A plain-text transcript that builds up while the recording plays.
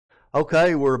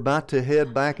Okay, we're about to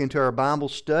head back into our Bible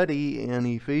study in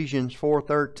Ephesians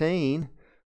 4:13.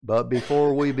 But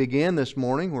before we begin this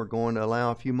morning, we're going to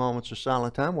allow a few moments of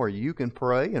silent time where you can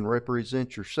pray and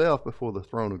represent yourself before the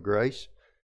throne of grace.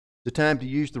 The time to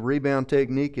use the rebound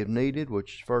technique if needed,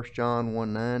 which is 1 John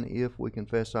 1:9. If we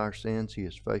confess our sins, He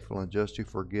is faithful and just to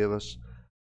forgive us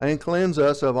and cleanse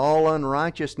us of all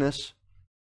unrighteousness.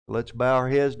 Let's bow our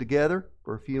heads together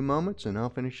for a few moments, and I'll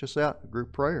finish us out in a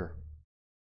group prayer.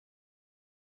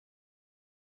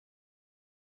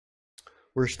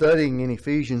 We're studying in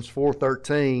Ephesians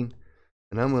 4:13,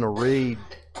 and I'm going to read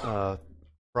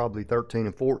probably 13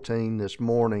 and 14 this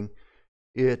morning.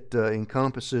 It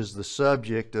encompasses the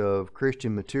subject of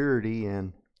Christian maturity,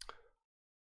 and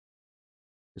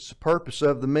it's the purpose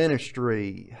of the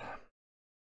ministry.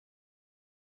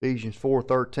 Ephesians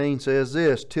 4:13 says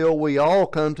this, "Till we all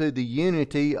come to the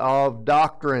unity of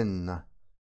doctrine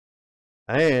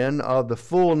and of the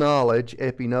full knowledge,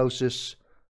 epignosis,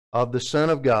 of the Son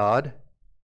of God,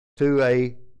 to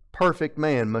a perfect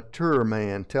man, mature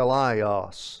man,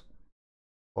 teleios."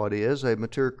 What is a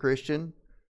mature Christian?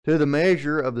 To the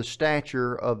measure of the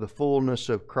stature of the fullness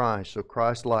of Christ. So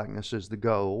Christ-likeness is the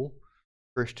goal.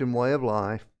 Christian way of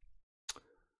life.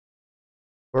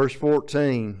 Verse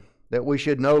 14, that we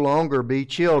should no longer be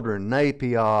children,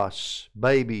 nepios,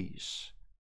 babies,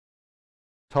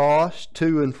 tossed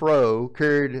to and fro,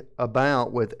 carried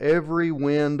about with every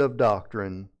wind of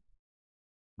doctrine,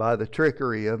 by the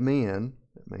trickery of men.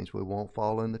 That means we won't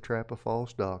fall in the trap of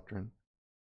false doctrine.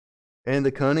 And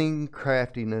the cunning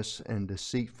craftiness and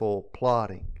deceitful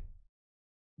plotting.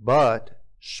 But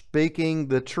speaking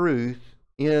the truth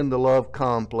in the love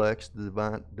complex, the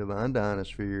divine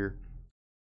dynasphere,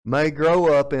 may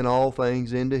grow up in all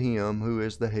things into Him who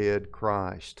is the head,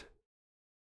 Christ.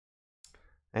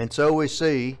 And so we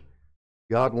see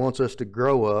God wants us to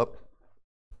grow up.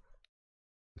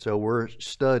 So we're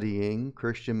studying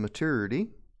Christian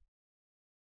maturity.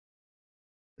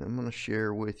 I'm going to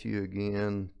share with you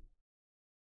again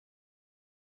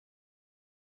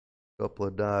a couple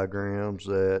of diagrams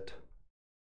that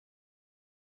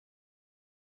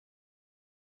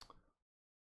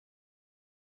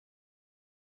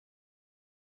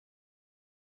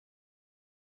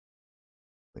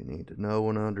we need to know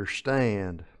and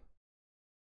understand.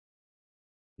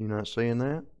 You not seeing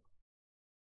that?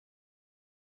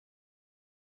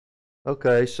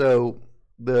 Okay, so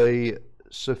the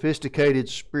sophisticated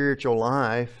spiritual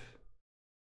life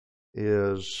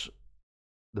is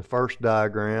the first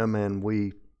diagram, and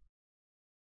we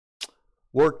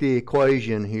work the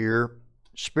equation here.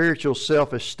 Spiritual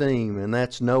self-esteem, and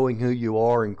that's knowing who you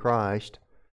are in Christ.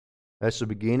 That's the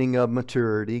beginning of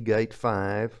maturity, gate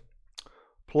 5,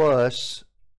 plus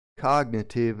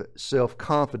cognitive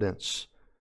self-confidence.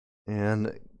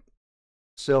 And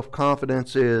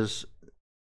self-confidence is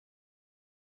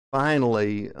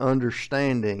finally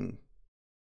understanding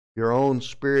your own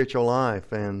spiritual life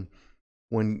and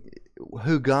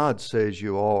who God says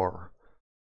you are.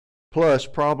 Plus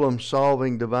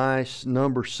problem-solving device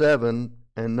number 7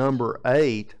 and number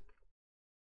 8.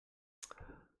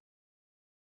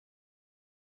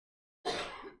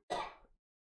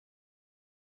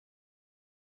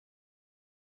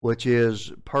 Which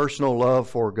is personal love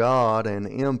for God and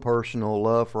impersonal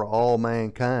love for all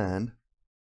mankind.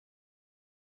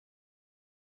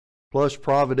 Plus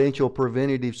providential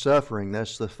preventative suffering,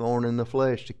 that's the thorn in the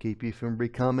flesh to keep you from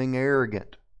becoming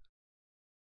arrogant,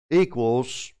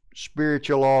 equals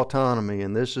spiritual autonomy,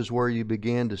 and this is where you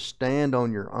begin to stand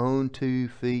on your own 2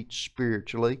 feet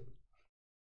spiritually.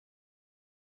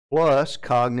 Plus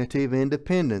cognitive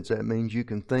independence, that means you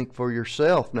can think for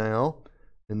yourself now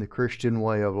in the Christian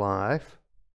way of life.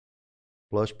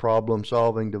 Plus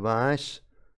problem-solving device.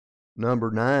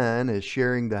 Number 9 is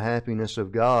sharing the happiness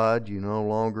of God. You no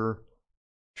longer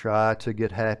try to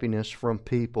get happiness from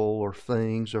people or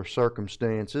things or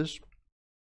circumstances.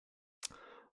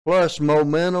 Plus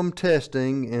momentum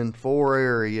testing in 4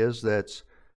 areas. That's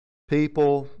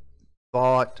people,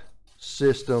 thought,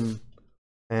 system,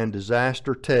 and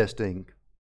disaster testing.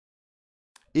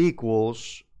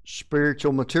 Equals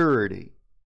spiritual maturity.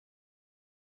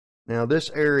 Now this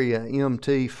area,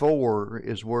 MT4,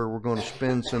 is where we're going to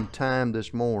spend some time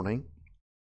this morning.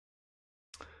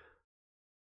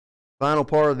 Final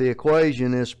part of the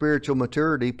equation is spiritual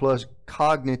maturity plus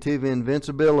cognitive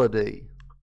invincibility.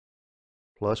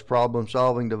 Plus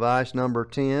problem-solving device number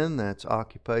 10, that's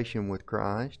occupation with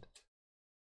Christ.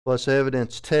 Plus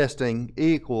evidence testing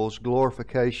equals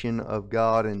glorification of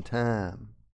God in time.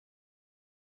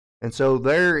 And so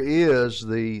there is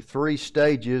the 3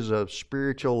 stages of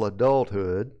spiritual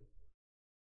adulthood.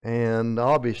 And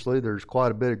obviously, there's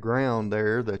quite a bit of ground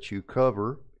there that you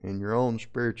cover in your own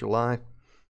spiritual life.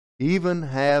 Even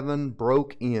having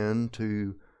broke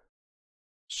into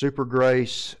super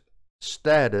grace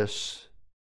status,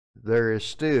 there is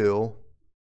still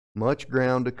much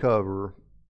ground to cover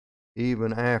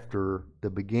even after the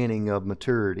beginning of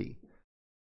maturity.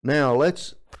 Now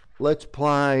let's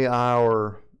apply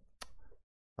our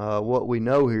what we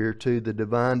know here to the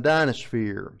divine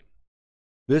dynasphere.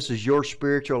 This is your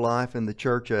spiritual life in the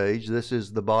church age. This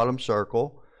is the bottom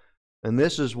circle. And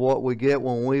this is what we get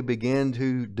when we begin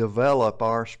to develop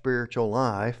our spiritual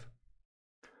life.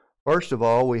 First of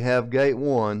all, we have gate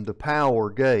 1, the power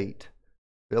gate.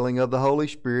 Filling of the Holy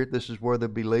Spirit. This is where the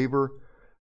believer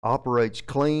operates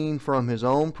clean from his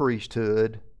own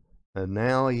priesthood. And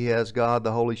now he has God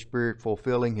the Holy Spirit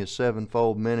fulfilling his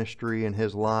sevenfold ministry in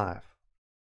his life.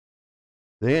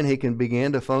 Then he can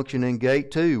begin to function in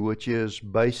gate 2, which is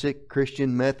basic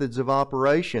Christian methods of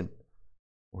operation,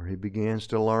 where he begins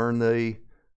to learn the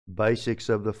basics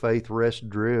of the faith rest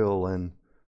drill and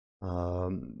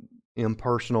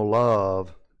impersonal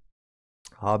love,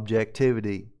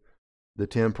 objectivity, the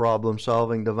 10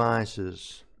 problem-solving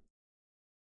devices.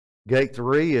 Gate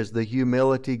 3 is the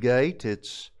humility gate.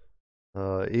 It's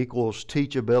equals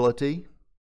teachability.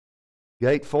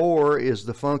 Gate 4 is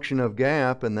the function of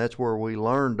gap, and that's where we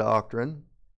learn doctrine.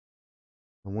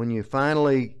 And when you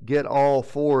finally get all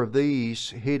 4 of these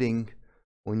hitting,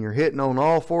 when you're hitting on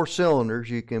all 4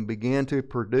 cylinders, you can begin to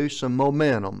produce some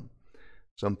momentum,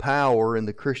 some power in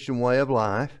the Christian way of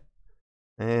life.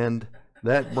 And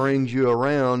that brings you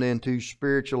around into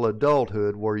spiritual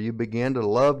adulthood, where you begin to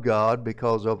love God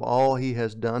because of all He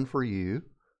has done for you,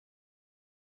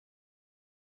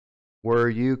 where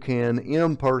you can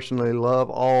impersonally love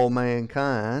all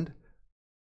mankind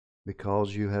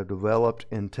because you have developed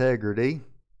integrity.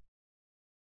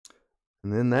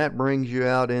 And then that brings you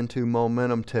out into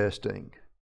momentum testing.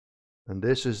 And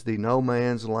this is the no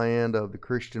man's land of the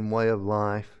Christian way of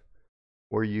life,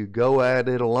 where you go at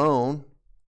it alone,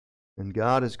 and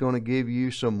God is going to give you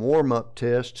some warm-up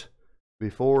tests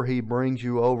before He brings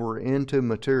you over into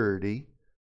maturity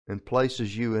and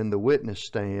places you in the witness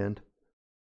stand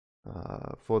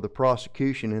for the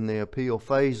prosecution in the appeal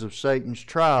phase of Satan's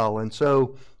trial. And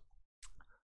so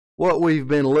what we've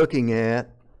been looking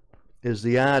at is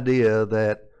the idea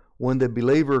that when the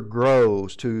believer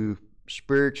grows to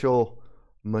spiritual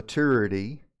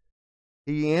maturity,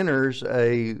 he enters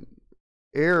a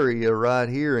area right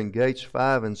here in gates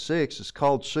 5 and 6. It's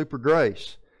called super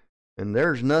grace, and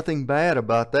there's nothing bad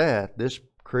about that. This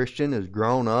Christian has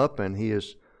grown up and he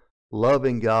is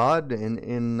loving God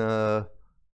in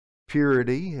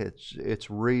purity. It's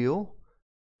real,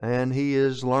 and he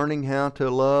is learning how to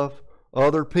love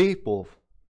other people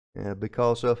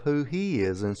because of who he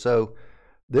is. And so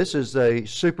this is a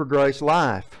super grace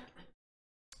life.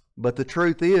 But the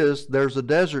truth is, there's a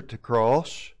desert to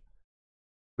cross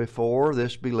before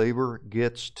this believer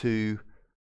gets to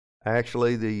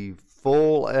actually the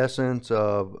full essence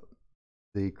of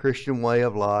the Christian way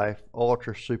of life,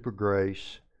 ultra super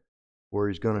grace, where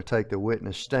he's going to take the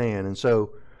witness stand. And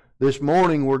so this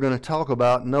morning we're going to talk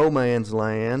about no man's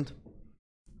land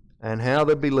and how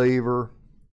the believer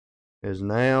is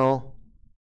now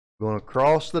going to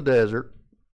cross the desert,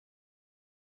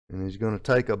 and he's going to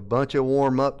take a bunch of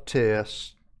warm-up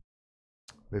tests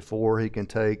before he can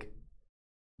take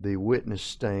the witness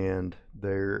stand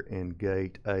there in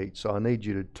gate 8. So I need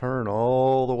you to turn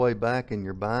all the way back in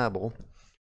your Bible,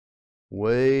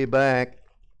 way back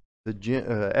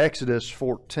to Exodus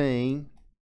 14.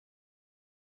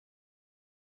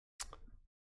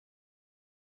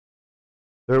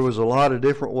 There was a lot of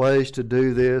different ways to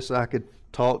do this. I could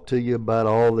talk to you about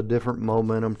all the different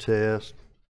momentum tests,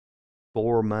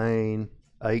 4 main,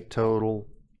 8 total.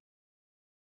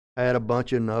 Had a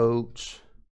bunch of notes.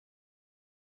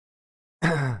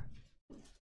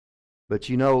 But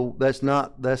you know, that's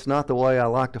not the way I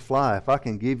like to fly. If I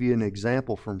can give you an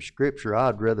example from Scripture,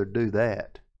 I'd rather do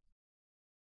that.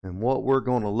 And what we're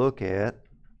going to look at,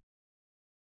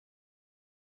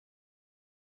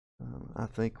 I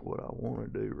think what I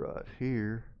want to do right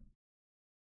here,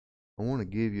 I want to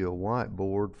give you a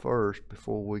whiteboard first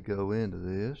before we go into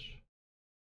this.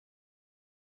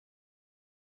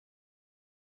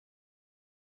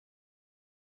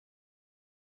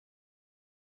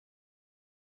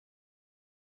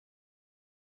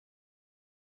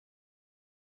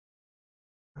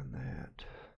 And that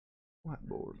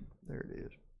whiteboard, there it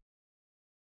is.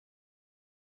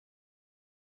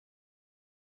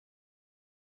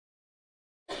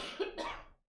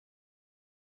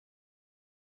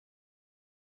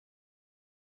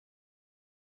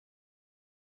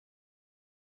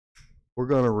 we're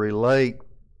going to relate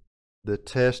the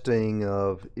testing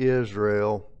of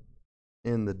Israel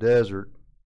in the desert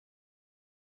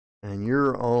and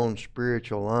your own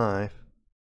spiritual life.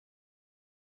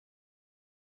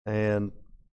 And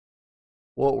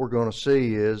what we're going to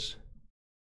see is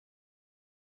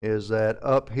that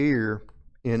up here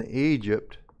in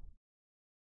Egypt,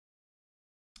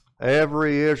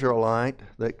 every Israelite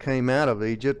that came out of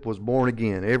Egypt was born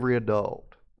again, every adult.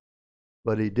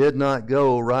 But he did not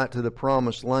go right to the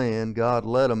promised land. God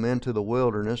led them into the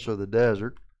wilderness or the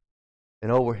desert.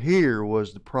 And over here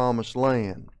was the promised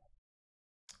land.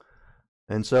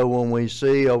 And so when we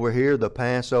see over here the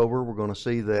Passover, we're going to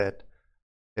see that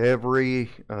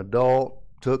every adult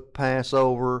took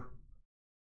Passover.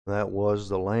 That was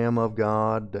the Lamb of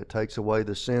God that takes away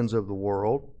the sins of the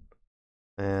world.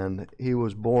 And he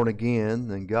was born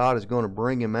again. And God is going to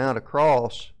bring him out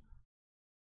across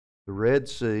the Red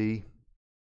Sea.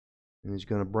 And he's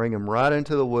going to bring him right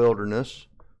into the wilderness.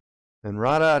 And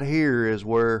right out here is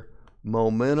where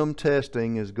momentum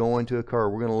testing is going to occur.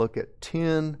 We're going to look at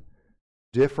 10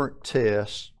 different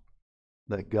tests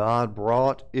that God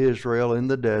brought Israel in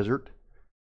the desert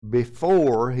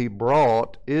before he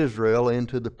brought Israel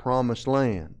into the promised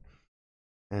land.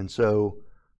 And so,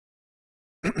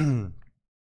 if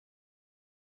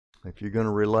you're going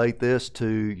to relate this to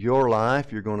your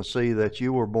life, you're going to see that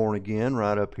you were born again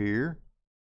right up here.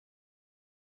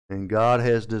 And God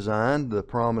has designed the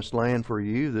promised land for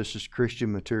you. This is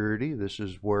Christian maturity. This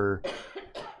is where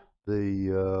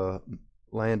the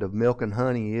land of milk and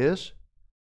honey is.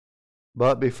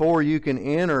 But before you can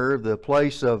enter the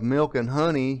place of milk and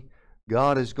honey,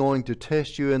 God is going to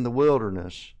test you in the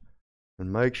wilderness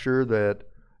and make sure that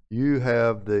you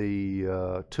have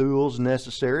the tools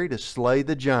necessary to slay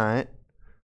the giant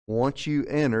once you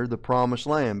enter the promised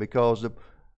land, because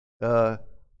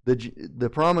the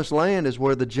promised land is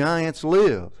where the giants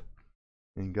live.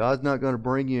 And God's not going to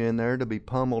bring you in there to be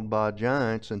pummeled by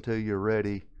giants until you're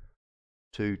ready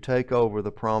to take over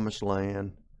the promised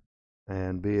land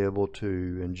and be able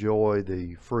to enjoy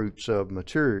the fruits of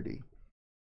maturity.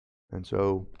 And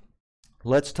so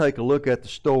let's take a look at the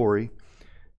story.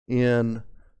 In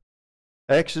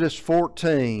Exodus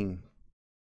 14,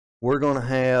 we're going to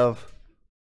have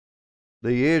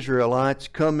the Israelites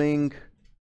coming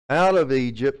out of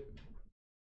Egypt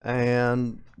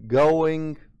and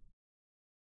going,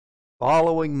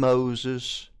 following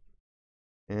Moses.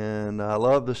 And I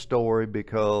love the story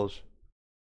because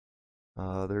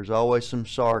there's always some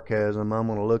sarcasm. I'm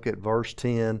going to look at verse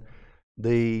 10.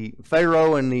 The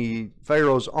Pharaoh and the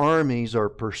Pharaoh's armies are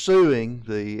pursuing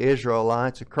the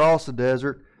Israelites across the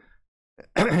desert.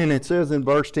 And it says in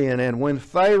verse 10, "And when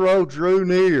Pharaoh drew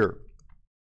near,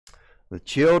 the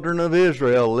children of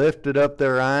Israel lifted up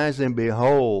their eyes, and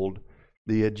behold,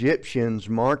 the Egyptians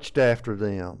marched after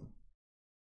them.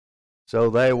 So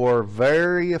they were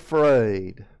very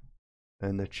afraid,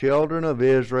 and the children of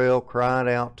Israel cried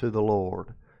out to the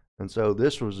Lord." And so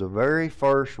this was the very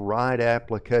first right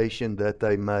application that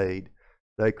they made.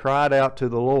 They cried out to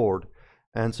the Lord.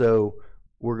 And so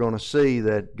we're going to see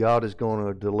that God is going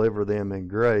to deliver them in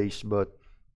grace. But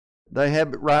they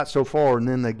have it right so far, and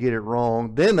then they get it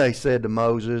wrong. Then they said to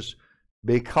Moses,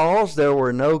 "Because there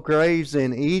were no graves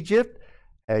in Egypt,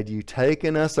 had you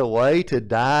taken us away to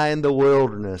die in the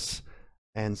wilderness?"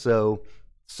 And so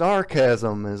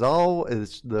sarcasm is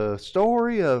the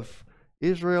story of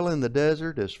Israel in the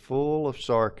desert is full of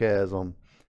sarcasm.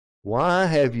 Why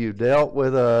have you dealt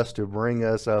with us to bring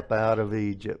us up out of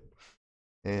Egypt?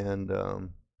 And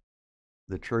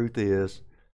the truth is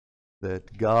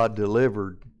that God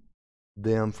delivered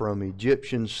them from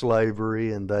Egyptian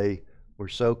slavery, and they were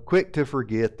so quick to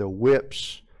forget the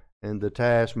whips and the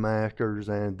taskmasters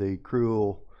and the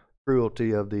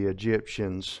cruelty of the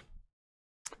Egyptians.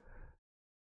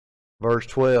 Verse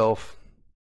 12,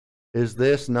 "Is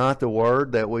this not the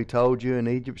word that we told you in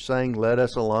Egypt, saying, Let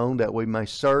us alone, that we may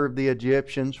serve the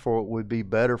Egyptians? For it would be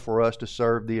better for us to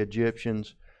serve the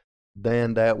Egyptians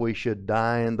than that we should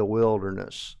die in the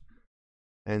wilderness."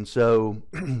 And so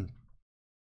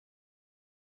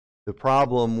the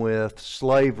problem with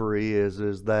slavery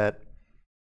is that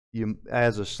you,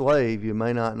 as a slave, you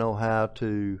may not know how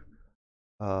to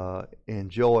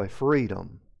enjoy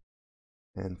freedom.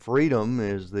 And freedom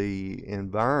is the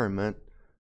environment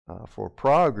for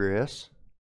progress.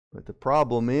 But the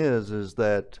problem is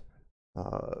that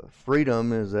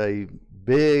freedom is a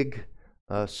big,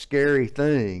 scary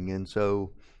thing. And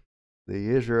so the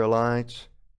Israelites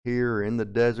here are in the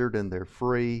desert, and they're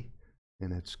free.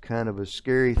 And it's kind of a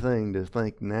scary thing to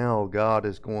think now God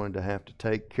is going to have to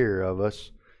take care of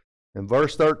us. In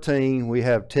verse 13, we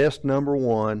have test number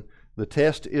 1. The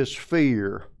test is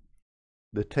fear.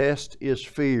 The test is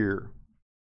fear.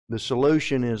 The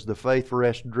solution is the faith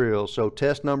rest drill. So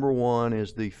test number 1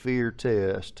 is the fear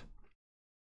test.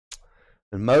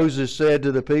 And Moses said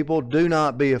to the people, "Do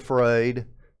not be afraid.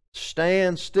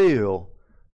 Stand still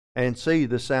and see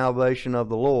the salvation of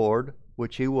the Lord,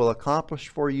 which he will accomplish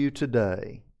for you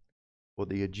today. For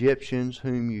the Egyptians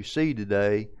whom you see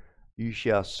today, you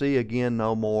shall see again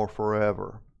no more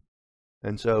forever."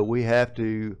 And so we have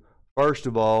to, first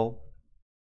of all,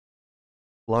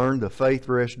 learn the faith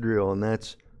rest drill, and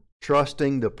that's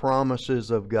trusting the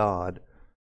promises of God.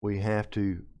 We have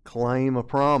to claim a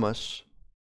promise,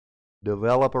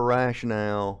 develop a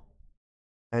rationale,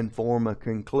 and form a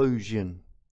conclusion.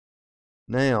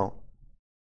 Now,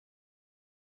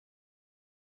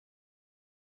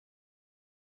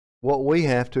 what we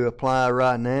have to apply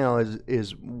right now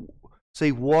is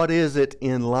see, what is it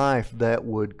in life that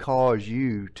would cause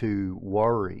you to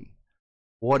worry?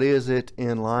 What is it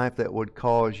in life that would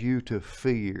cause you to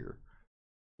fear?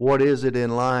 What is it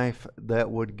in life that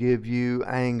would give you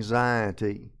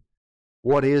anxiety?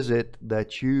 What is it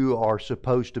that you are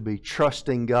supposed to be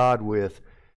trusting God with?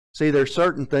 See, there's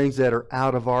certain things that are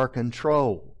out of our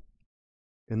control.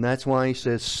 And that's why he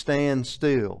says, stand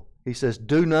still. He says,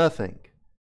 do nothing.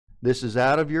 This is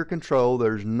out of your control.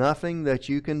 There's nothing that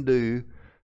you can do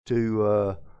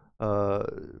to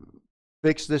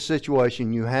fix this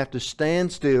situation. You have to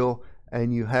stand still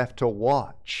and you have to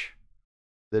watch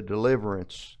the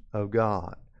deliverance of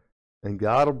God. And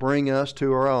God will bring us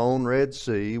to our own Red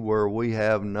Sea where we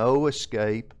have no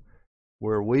escape,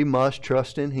 where we must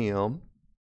trust in Him.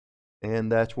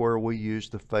 And that's where we use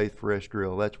the faith rest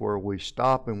drill. That's where we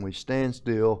stop and we stand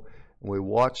still and we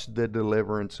watch the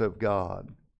deliverance of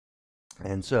God.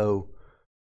 And so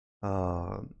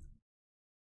I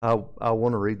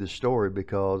want to read the story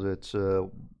because it's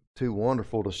too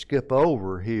wonderful to skip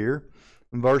over here.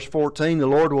 In verse 14, the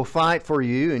Lord will fight for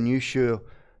you, and you shall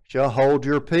hold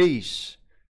your peace.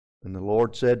 And the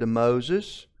Lord said to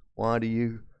Moses, "Why do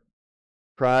you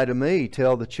cry to me?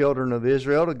 Tell the children of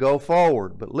Israel to go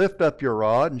forward, but lift up your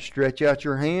rod and stretch out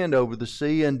your hand over the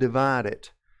sea and divide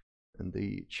it. And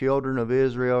the children of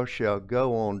Israel shall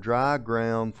go on dry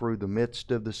ground through the midst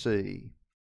of the sea.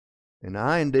 And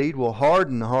I indeed will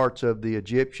harden the hearts of the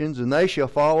Egyptians, and they shall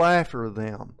fall after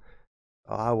them.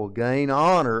 I will gain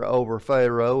honor over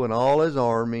Pharaoh and all his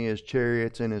army, his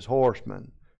chariots, and his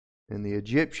horsemen. And the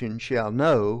Egyptians shall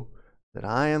know that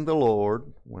I am the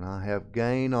Lord, when I have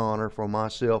gained honor for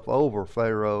myself over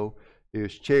Pharaoh,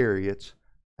 his chariots,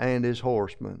 and his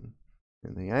horsemen."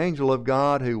 And the angel of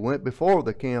God who went before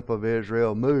the camp of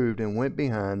Israel moved and went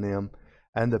behind them,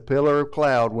 and the pillar of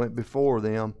cloud went before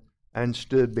them and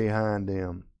stood behind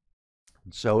them.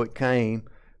 And so it came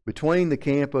between the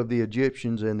camp of the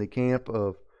Egyptians and the camp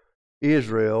of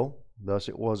Israel. Thus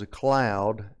it was a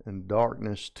cloud and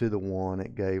darkness to the one.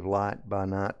 It gave light by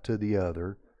night to the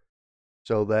other,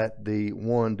 so that the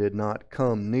one did not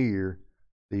come near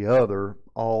the other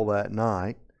all that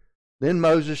night. Then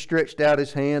Moses stretched out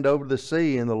his hand over the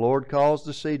sea, and the Lord caused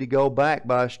the sea to go back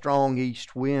by a strong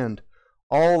east wind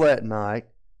all that night,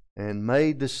 and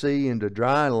made the sea into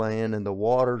dry land, and the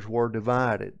waters were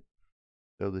divided.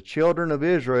 So the children of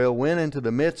Israel went into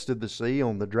the midst of the sea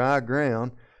on the dry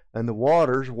ground, and the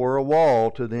waters were a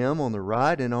wall to them on the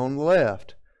right and on the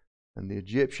left. And the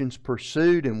Egyptians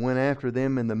pursued and went after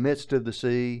them in the midst of the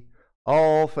sea,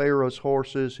 all Pharaoh's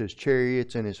horses, his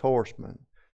chariots, and his horsemen.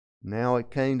 Now it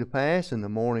came to pass in the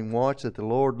morning watch that the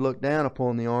Lord looked down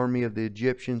upon the army of the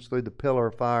Egyptians through the pillar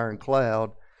of fire and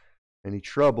cloud, and he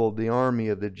troubled the army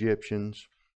of the Egyptians,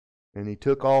 and he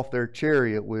took off their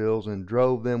chariot wheels and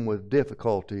drove them with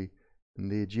difficulty.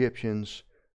 And the Egyptians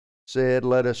said,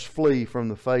 "Let us flee from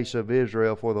the face of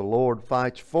Israel, for the Lord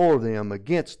fights for them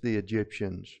against the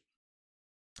Egyptians."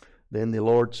 Then the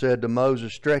Lord said to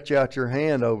Moses, "Stretch out your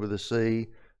hand over the sea,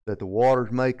 that the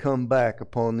waters may come back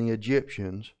upon the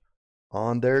Egyptians,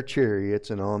 on their chariots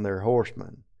and on their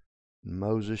horsemen." And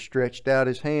Moses stretched out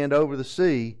his hand over the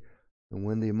sea, and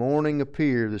when the morning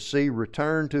appeared, the sea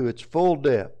returned to its full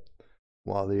depth,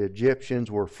 while the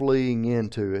Egyptians were fleeing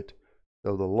into it.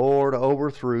 So the Lord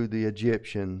overthrew the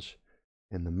Egyptians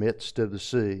in the midst of the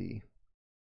sea.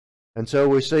 And so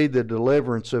we see the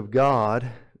deliverance of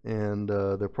God, and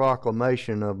the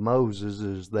proclamation of Moses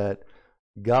is that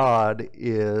God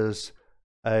is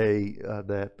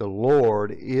that the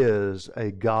Lord is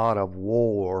a God of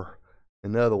war.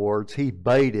 In other words, He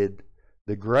baited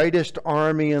the greatest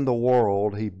army in the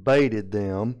world. He baited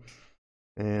them,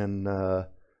 and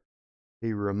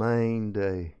He remained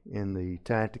in the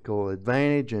tactical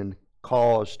advantage and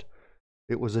caused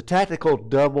It was a tactical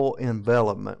double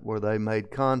envelopment where they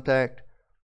made contact,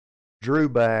 drew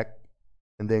back,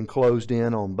 and then closed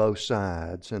in on both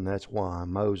sides. And that's why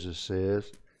Moses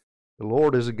says, the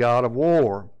Lord is a God of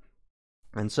war.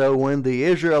 And so when the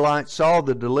Israelites saw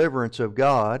the deliverance of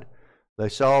God, they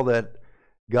saw that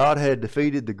God had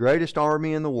defeated the greatest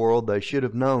army in the world. They should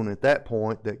have known at that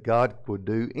point that God would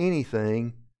do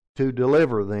anything to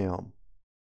deliver them.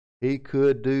 He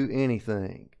could do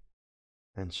anything.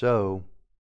 And so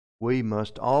we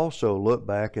must also look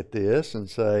back at this and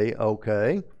say,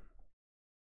 okay,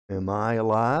 am I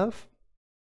alive?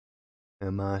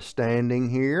 Am I standing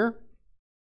here?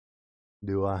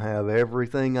 Do I have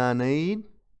everything I need?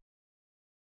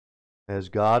 Has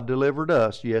God delivered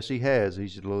us? Yes, He has.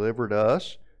 He's delivered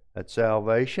us at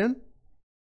salvation,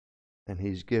 and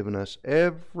He's given us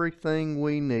everything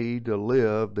we need to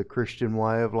live the Christian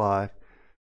way of life.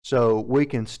 So we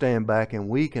can stand back and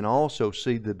we can also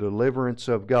see the deliverance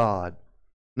of God.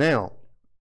 Now,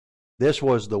 this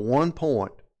was the one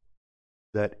point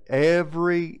that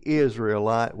every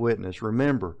Israelite witnessed.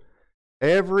 Remember,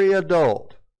 every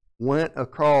adult went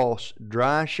across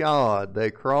dry shod.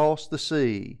 They crossed the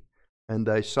sea and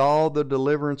they saw the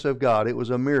deliverance of God. It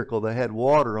was a miracle. They had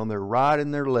water on their right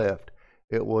and their left.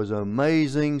 It was an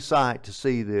amazing sight to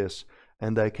see this.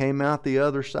 And they came out the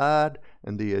other side,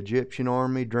 and the Egyptian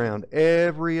army drowned.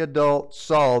 Every adult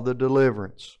saw the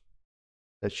deliverance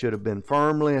that should have been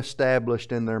firmly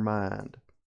established in their mind.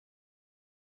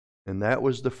 And that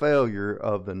was the failure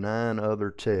of the 9 other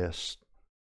tests,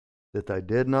 that they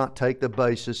did not take the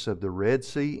basis of the Red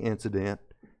Sea incident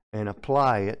and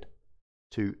apply it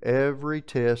to every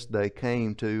test they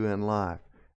came to in life.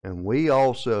 And we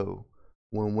also,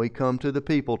 when we come to the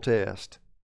people test,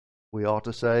 we ought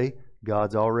to say,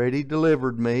 God's already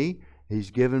delivered me.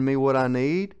 He's given me what I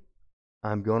need.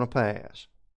 I'm going to pass.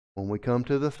 When we come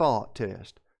to the thought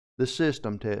test, the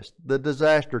system test, the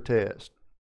disaster test,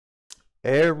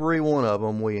 every one of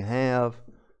them we have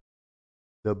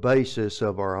the basis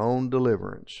of our own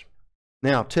deliverance.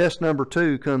 Now, test number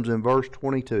 2 comes in verse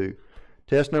 22.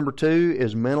 Test number 2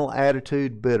 is mental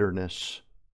attitude bitterness.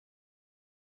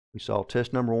 We saw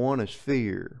test number 1 is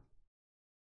fear.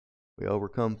 We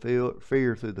overcome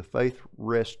fear through the faith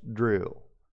rest drill.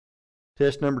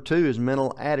 Test number 2 is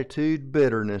mental attitude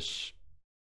bitterness.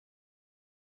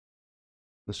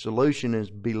 The solution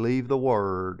is believe the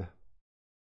word.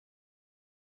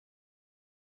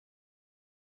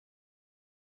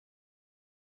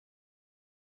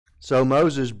 So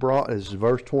Moses brought, this is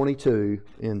verse 22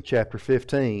 in chapter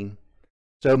 15.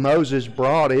 So Moses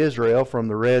brought Israel from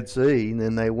the Red Sea, and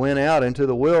then they went out into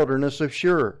the wilderness of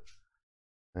Shur.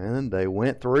 And they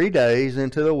went 3 days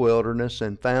into the wilderness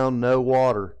and found no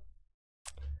water.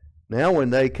 Now when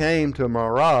they came to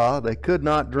Marah, they could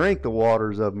not drink the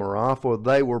waters of Marah, for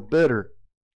they were bitter.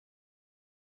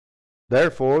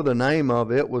 Therefore the name of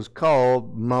it was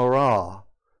called Marah.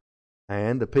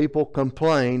 And the people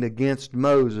complained against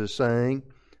Moses, saying,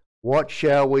 "What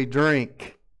shall we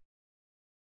drink?"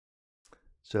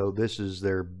 So this is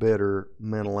their bitter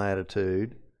mental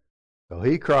attitude. So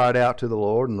he cried out to the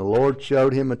Lord, and the Lord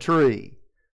showed him a tree.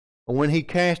 And when he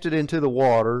cast it into the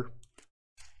waters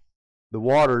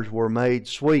were made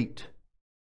sweet.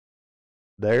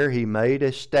 There he made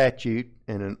a statute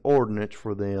and an ordinance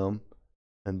for them,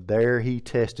 and there he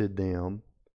tested them.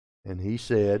 And he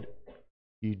said,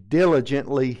 "You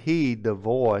diligently heed the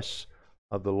voice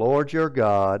of the Lord your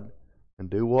God, and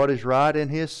do what is right in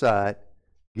His sight.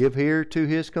 Give ear to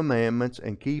His commandments,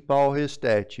 and keep all His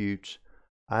statutes.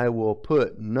 I will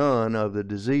put none of the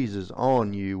diseases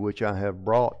on you which I have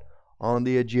brought on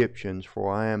the Egyptians, for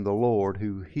I am the Lord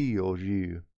who heals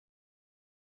you."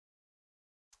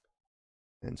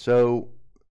 And so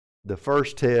the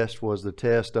first test was the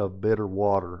test of bitter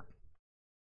water.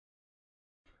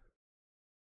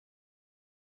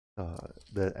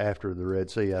 That after the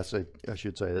Red Sea, I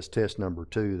should say that's test number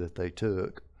 2 that they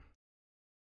took.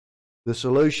 The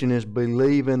solution is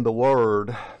believe in the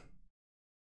Word.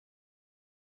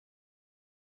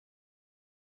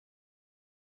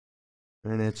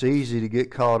 And it's easy to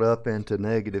get caught up into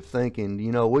negative thinking.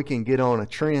 You know, we can get on a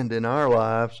trend in our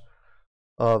lives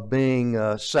of being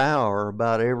sour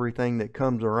about everything that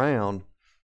comes around.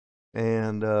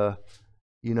 And,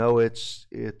 you know, it's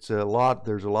a lot,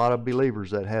 there's a lot of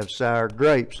believers that have sour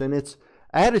grapes. And its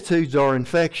attitudes are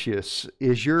infectious.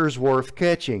 Is yours worth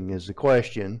catching is the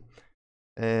question.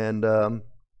 And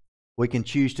we can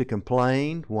choose to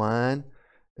complain, whine,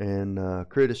 and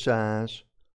criticize.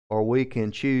 Or we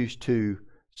can choose to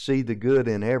see the good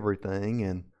in everything.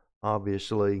 And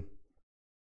obviously,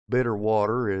 bitter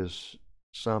water is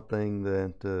something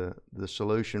that the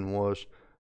solution was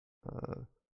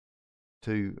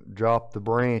to drop the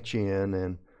branch in.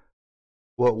 And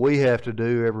what we have to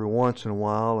do every once in a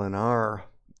while in our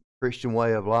Christian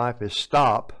way of life is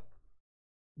stop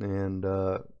and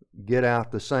get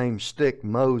out the same stick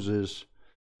Moses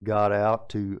got out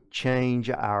to change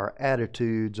our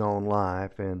attitudes on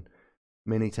life. And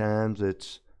many times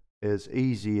it's as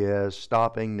easy as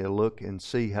stopping to look and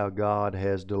see how God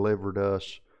has delivered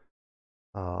us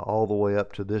all the way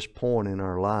up to this point in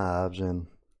our lives. And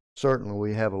certainly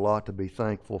we have a lot to be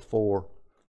thankful for.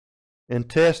 And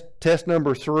test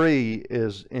number 3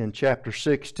 is in chapter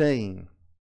 16.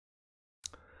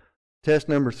 Test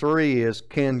number 3 is,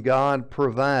 can God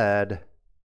provide?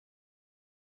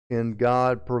 Can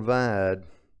God provide?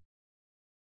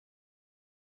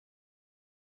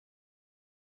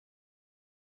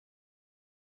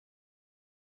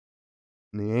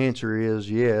 And the answer is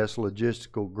yes,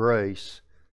 logistical grace.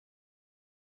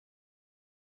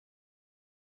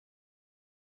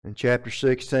 In chapter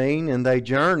 16, and they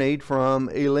journeyed from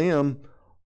Elim,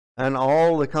 and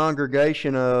all the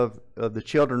congregation of the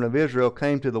children of Israel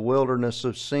came to the wilderness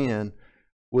of Sin,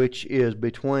 which is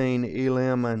between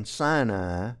Elim and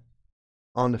Sinai,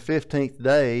 on the 15th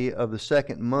day of the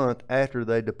 2nd month after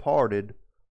they departed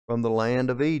from the land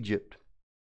of Egypt,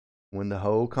 when the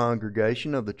whole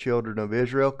congregation of the children of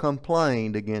Israel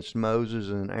complained against Moses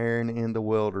and Aaron in the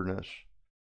wilderness.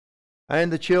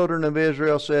 And the children of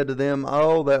Israel said to them,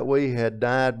 Oh, that we had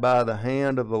died by the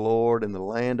hand of the Lord in the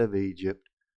land of Egypt,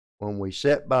 when we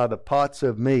sat by the pots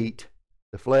of meat,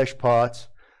 the flesh pots,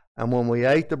 and when we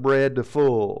ate the bread to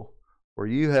full. For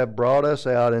you have brought us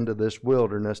out into this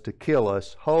wilderness to kill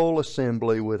us, whole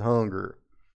assembly, with hunger.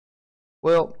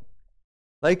 Well,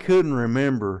 they couldn't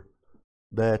remember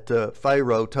that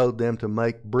Pharaoh told them to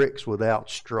make bricks without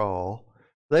straw.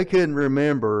 They couldn't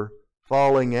remember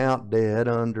falling out dead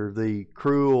under the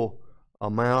cruel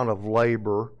amount of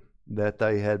labor that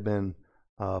they had been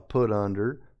put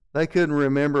under. They couldn't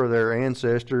remember their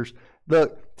ancestors.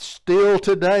 Look, still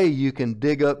today you can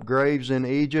dig up graves in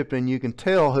Egypt and you can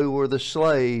tell who were the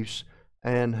slaves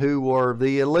and who were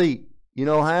the elite. You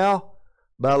know how?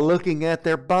 By looking at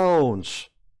their bones.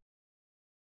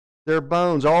 Their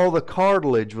bones, all the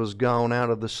cartilage was gone out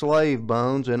of the slave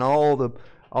bones, and all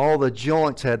the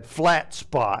joints had flat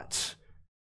spots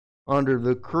under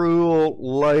the cruel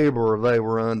labor they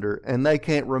were under, and they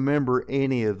can't remember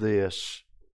any of this.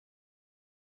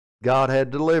 God had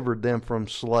delivered them from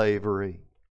slavery.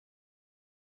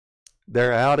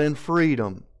 They're out in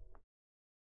freedom.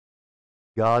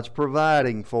 God's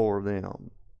providing for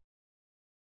them.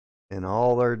 And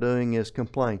all they're doing is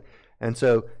complain. And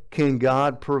so, can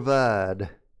God provide?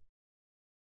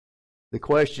 The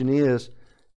question is,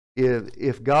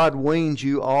 if God weans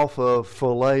you off of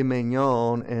filet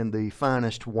mignon and the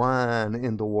finest wine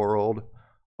in the world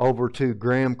over to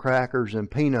graham crackers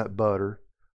and peanut butter,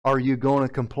 are you going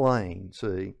to complain?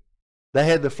 See, they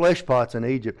had the flesh pots in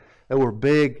Egypt. They were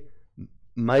big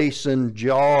mason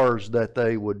jars that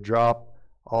they would drop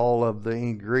all of the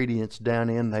ingredients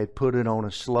down in. They'd put it on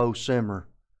a slow simmer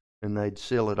and they'd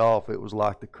seal it off. It was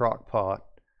like the crock pot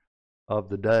of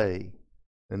the day.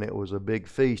 And it was a big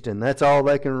feast, and that's all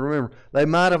they can remember. They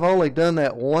might have only done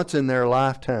that once in their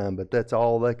lifetime, but that's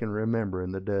all they can remember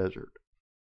in the desert.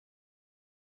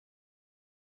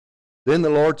 Then the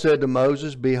Lord said to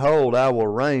Moses, Behold, I will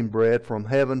rain bread from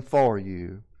heaven for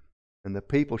you, and the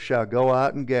people shall go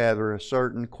out and gather a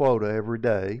certain quota every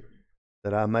day,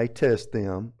 that I may test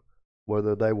them,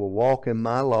 whether they will walk in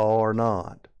my law or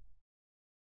not.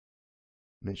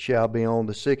 And it shall be on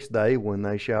the 6th day, when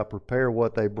they shall prepare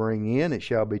what they bring in, it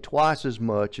shall be twice as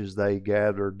much as they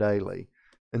gather daily.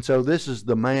 And so this is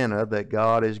the manna that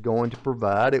God is going to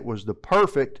provide. It was the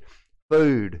perfect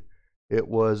food. It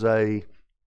was a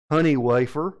honey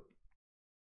wafer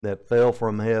that fell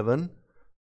from heaven,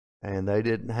 and they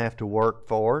didn't have to work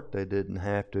for it. They didn't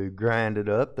have to grind it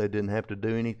up. They didn't have to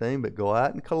do anything but go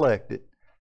out and collect it.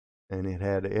 And it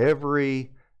had every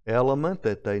element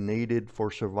that they needed for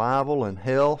survival and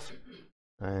health,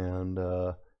 and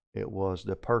it was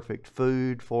the perfect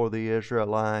food for the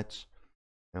Israelites.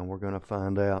 And we're going to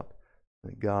find out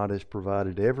that God has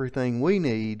provided everything we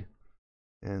need,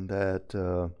 and that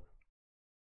to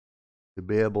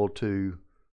be able to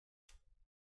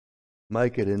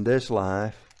make it in this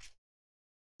life,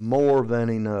 more than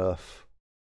enough.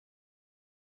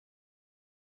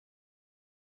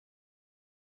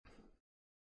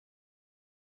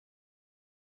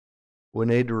 We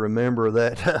need to remember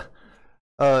that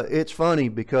it's funny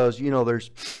because, you know,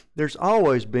 there's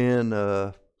always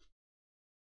been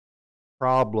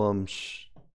problems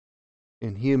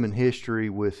in human history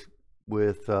with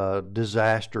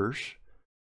disasters,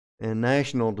 and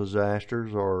national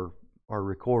disasters are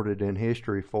recorded in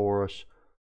history for us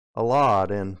a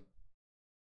lot. And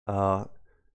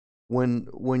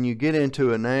when you get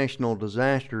into a national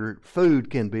disaster, food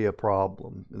can be a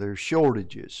problem. There's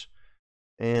shortages.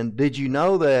 And did you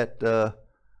know that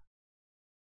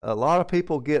a lot of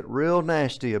people get real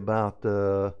nasty about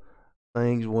the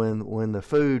things when the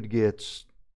food gets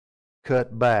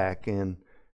cut back? And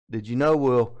did you know,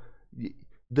 well,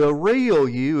 the real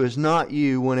you is not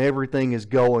you when everything is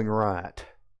going right.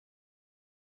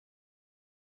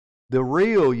 The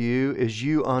real you is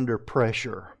you under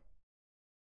pressure.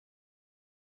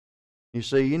 You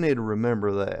see, you need to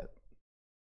remember that.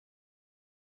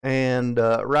 And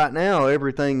right now,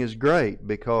 everything is great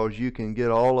because you can get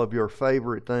all of your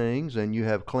favorite things and you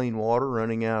have clean water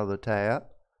running out of the tap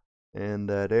and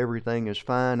that everything is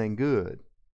fine and good.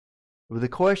 But the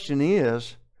question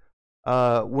is,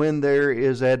 when there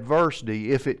is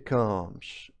adversity, if it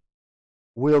comes,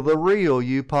 will the real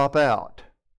you pop out?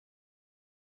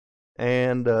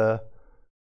 And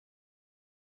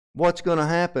what's going to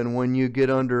happen when you get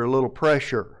under a little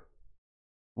pressure?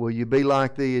 Will you be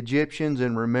like the Egyptians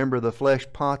and remember the flesh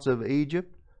pots of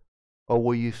Egypt? Or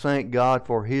will you thank God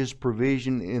for His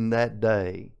provision in that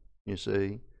day? You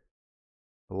see,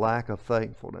 the lack of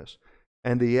thankfulness.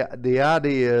 And the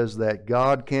idea is that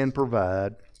God can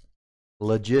provide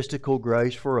logistical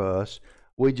grace for us.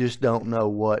 We just don't know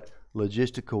what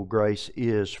logistical grace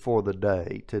is for the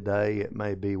day. Today it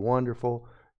may be wonderful.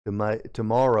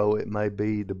 Tomorrow it may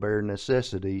be the bare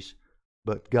necessities,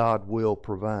 but God will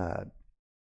provide.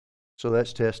 So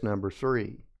that's test number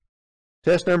 3.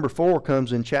 Test number 4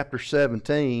 comes in chapter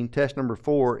 17. Test number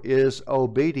 4, is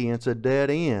obedience a dead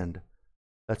end?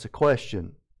 That's a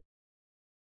question.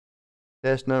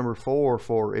 Test number 4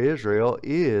 for Israel,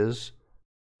 is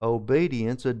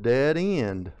obedience a dead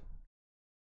end?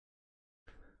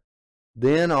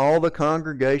 Then all the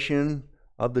congregation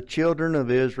of the children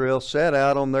of Israel set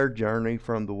out on their journey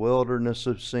from the wilderness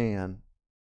of sin,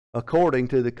 according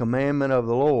to the commandment of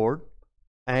the Lord,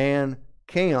 and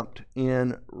camped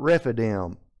in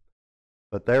Rephidim.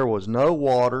 But there was no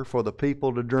water for the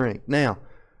people to drink. Now,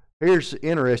 here's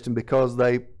interesting, because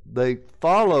they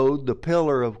followed the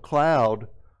pillar of cloud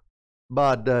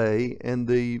by day and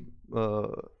the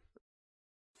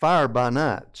fire by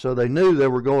night. So they knew they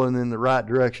were going in the right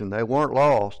direction. They weren't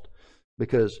lost,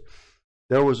 because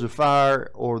there was a fire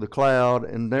or the cloud,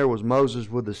 and there was Moses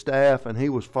with the staff, and he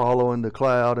was following the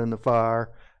cloud and the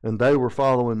fire, and they were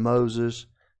following Moses,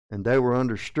 and they were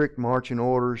under strict marching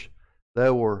orders. They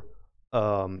were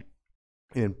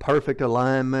in perfect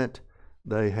alignment.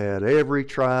 They had every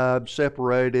tribe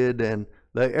separated, and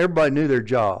everybody knew their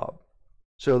job.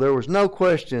 So there was no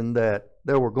question that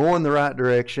they were going the right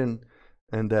direction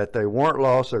and that they weren't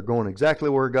lost. They're going exactly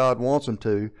where God wants them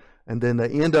to, and then they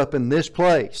end up in this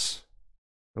place.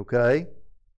 Okay?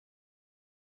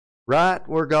 Right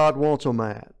where God wants them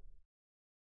at.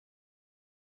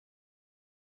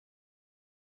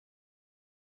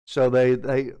 So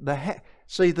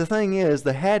see, the thing is,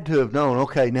 they had to have known,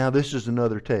 okay, now this is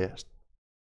another test.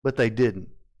 But they didn't.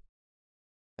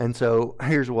 And so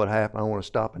here's what happened. I want to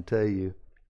stop and tell you.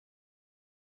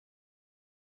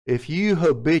 If you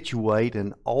habituate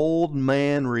an old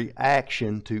man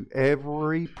reaction to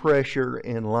every pressure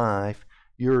in life,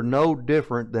 you're no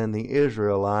different than the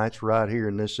Israelites right here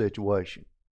in this situation.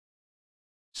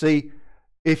 See,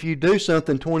 if you do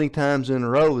something 20 times in a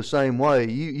row the same way,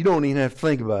 you don't even have to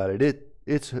think about it.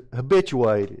 It's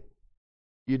habituated.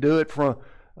 You do it from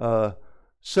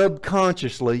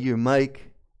subconsciously. You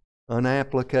make an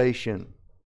application,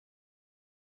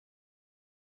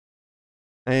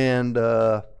 and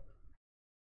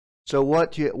so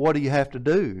what do you have to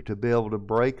do to be able to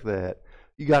break that?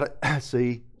 You got to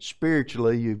see,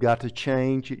 spiritually, you've got to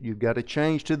change. You've got to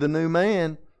change to the new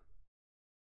man.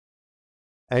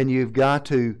 And you've got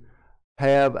to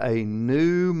have a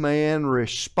new man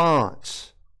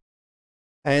response.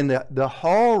 And the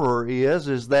horror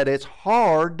is that it's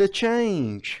hard to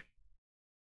change.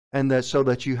 And that so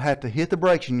that you have to hit the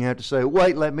brakes and you have to say,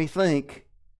 wait, let me think.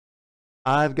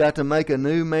 I've got to make a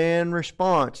new man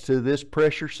response to this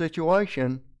pressure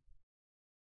situation.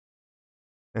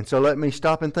 And so let me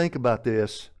stop and think about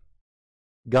this.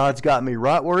 God's got me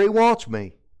right where He wants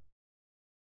me.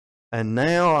 And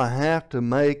now I have to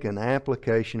make an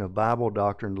application of Bible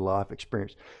doctrine to life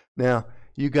experience. Now,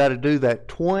 you got to do that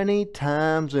 20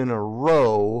 times in a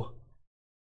row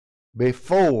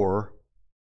before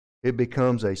it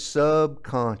becomes a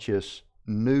subconscious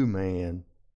new man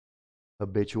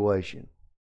habituation.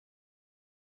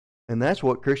 And that's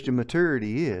what Christian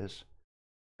maturity is.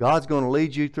 God's going to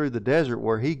lead you through the desert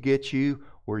where He gets you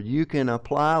where you can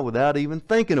apply without even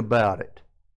thinking about it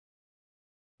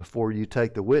before you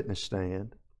take the witness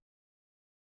stand.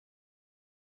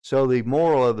 So the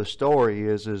moral of the story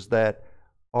is that,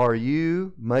 are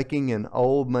you making an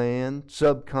old man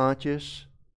subconscious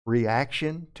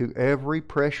reaction to every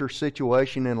pressure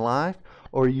situation in life?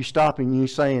 Or are you stopping and you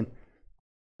saying,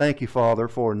 thank you, Father,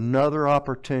 for another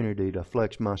opportunity to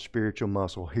flex my spiritual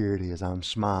muscle. Here it is. I'm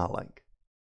smiling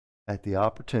at the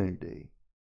opportunity.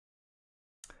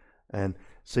 And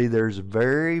see, there's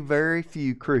very, very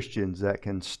few Christians that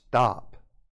can stop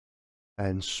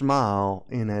and smile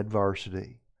in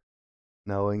adversity,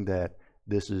 knowing that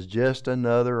this is just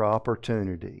another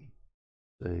opportunity.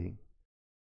 See?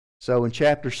 So in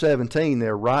chapter 17,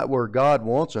 they're right where God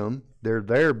wants them. They're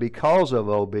there because of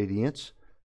obedience.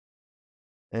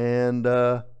 And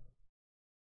going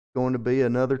to be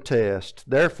another test.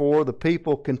 Therefore, the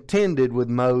people contended with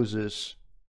Moses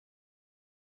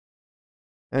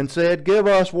and said, give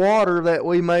us water that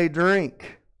we may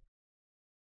drink.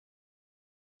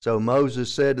 So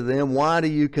Moses said to them, why do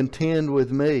you contend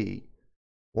with me?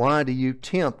 Why do you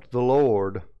tempt the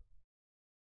Lord?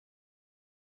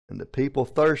 And the people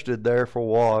thirsted there for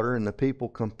water, and the people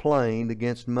complained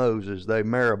against Moses. They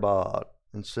Meribah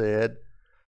and said,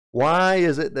 why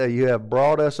is it that you have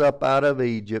brought us up out of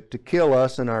Egypt to kill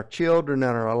us and our children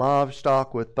and our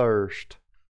livestock with thirst?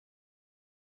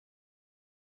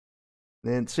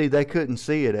 And see, they couldn't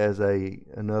see it as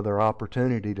another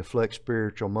opportunity to flex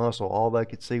spiritual muscle. All they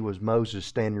could see was Moses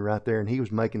standing right there, and he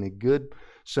was making a good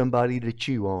somebody to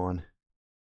chew on.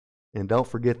 And don't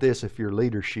forget this, if you're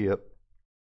leadership,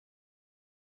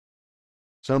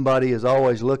 somebody is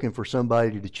always looking for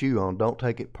somebody to chew on. Don't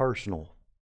take it personal.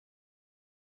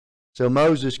 So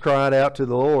Moses cried out to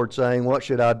the Lord, saying, what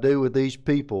should I do with these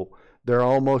people? They're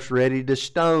almost ready to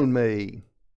stone me.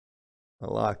 I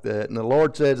like that. And the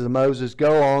Lord said to Moses,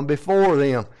 go on before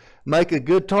them. Make a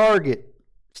good target.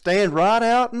 Stand right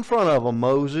out in front of them,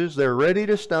 Moses. They're ready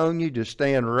to stone you. Just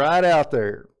stand right out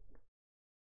there.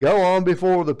 Go on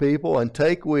before the people and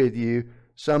take with you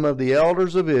some of the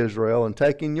elders of Israel, and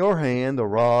take in your hand the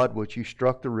rod which you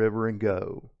struck the river, and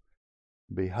go.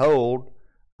 Behold,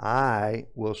 I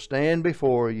will stand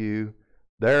before you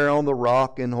there on the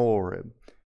rock in Horeb.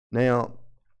 Now,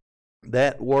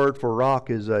 that word for rock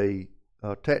is a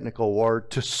technical word,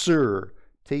 tsur,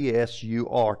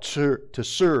 T-S-U-R,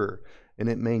 tsur, and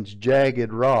it means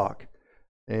jagged rock.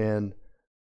 And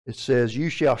it says, you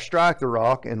shall strike the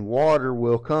rock, and water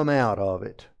will come out of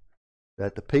it,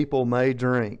 that the people may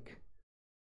drink.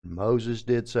 And Moses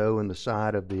did so in the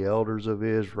sight of the elders of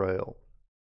Israel.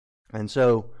 And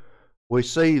so we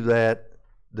see that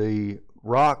the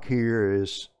rock here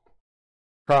is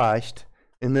Christ.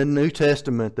 In the New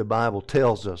Testament, the Bible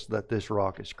tells us that this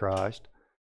rock is Christ,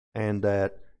 and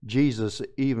that Jesus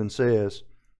even says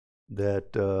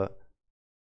that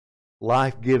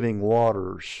life-giving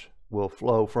waters will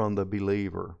flow from the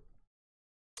believer,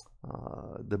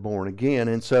 the born again.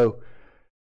 And so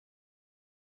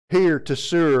here,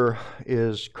 Tsur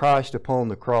is Christ upon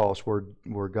the cross,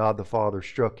 where God the Father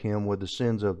struck him with the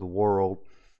sins of the world,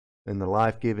 and the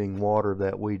life-giving water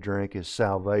that we drink is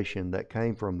salvation that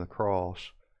came from the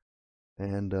cross.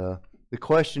 And the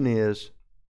question is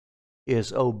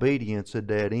obedience a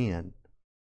dead end?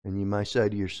 And you may say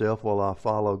to yourself, well, I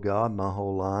follow God my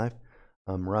whole life.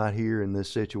 I'm right here in this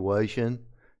situation,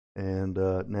 and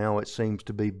now it seems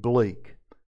to be bleak.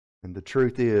 And the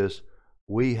truth is,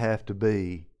 we have to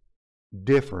be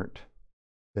different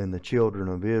than the children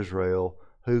of Israel,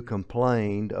 who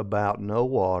complained about no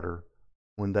water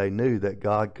when they knew that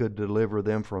God could deliver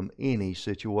them from any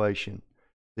situation.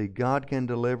 See, God can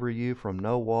deliver you from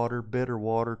no water, bitter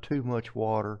water, too much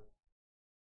water,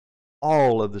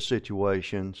 all of the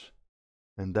situations,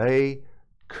 and they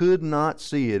could not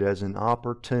see it as an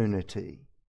opportunity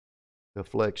to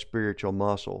flex spiritual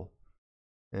muscle.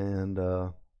 And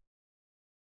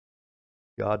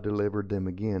God delivered them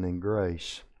again in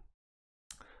grace.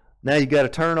 Now you got to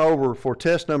turn over, for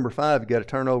test number 5, you got to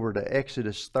turn over to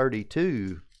Exodus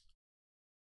 32.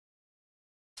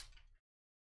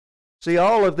 See,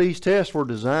 all of these tests were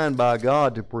designed by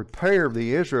God to prepare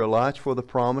the Israelites for the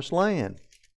promised land.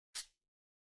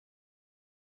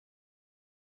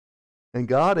 And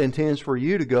God intends for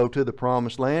you to go to the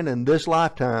promised land in this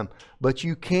lifetime, but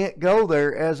you can't go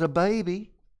there as a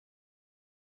baby.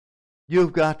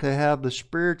 You've got to have the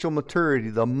spiritual maturity,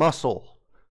 the muscle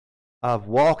of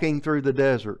walking through the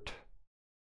desert.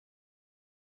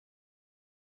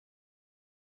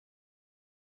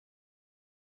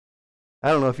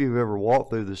 I don't know if you've ever walked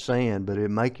through the sand, but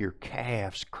it'd make your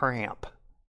calves cramp.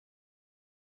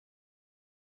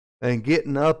 and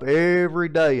getting up every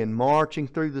day and marching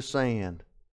through the sand.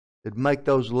 It'd make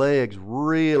those legs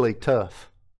really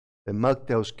tough and make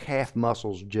those calf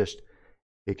muscles just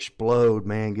explode,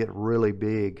 man, get really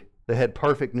big. They had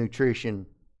perfect nutrition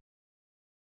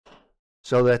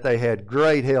so that they had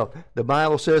great health. The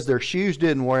Bible says their shoes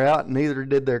didn't wear out, neither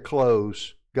did their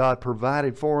clothes. God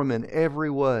provided for them in every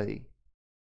way.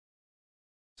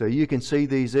 So you can see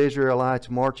these Israelites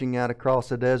marching out across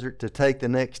the desert to take the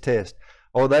next test.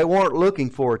 Or they weren't looking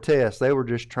for a test. They were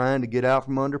just trying to get out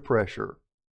from under pressure.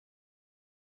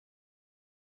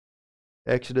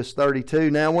 Exodus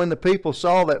 32. Now when the people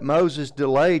saw that Moses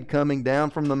delayed coming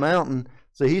down from the mountain,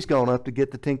 see, he's gone up to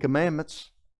get the 10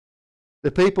 Commandments.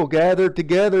 The people gathered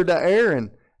together to Aaron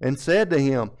and said to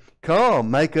him, "Come,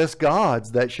 make us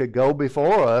gods that should go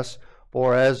before us.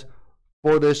 For as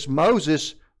for this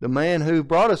Moses, the man who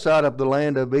brought us out of the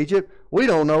land of Egypt, we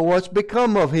don't know what's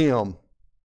become of him."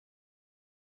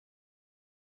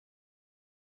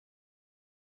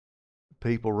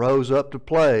 People rose up to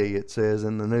play, it says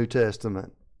in the New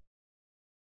Testament.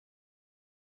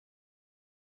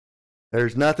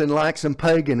 There's nothing like some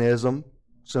paganism,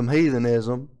 some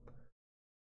heathenism,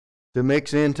 to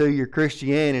mix into your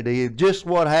Christianity. It's just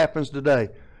what happens today.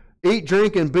 Eat,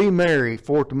 drink, and be merry,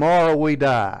 for tomorrow we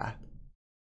die.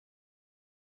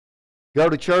 Go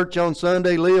to church on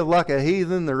Sunday, live like a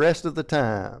heathen the rest of the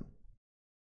time.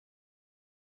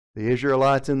 The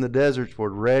Israelites in the deserts were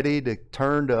ready to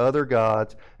turn to other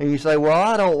gods. And you say, well,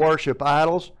 I don't worship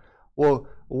idols. Well,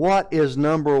 what is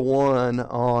number one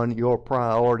on your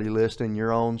priority list in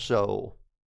your own soul?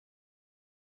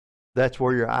 That's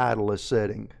where your idol is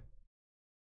sitting.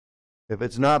 If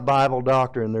it's not Bible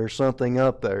doctrine, there's something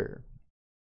up there.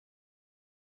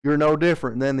 You're no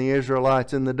different than the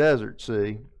Israelites in the desert,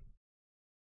 see?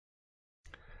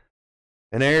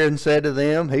 And Aaron said to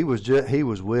them, he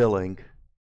was willing.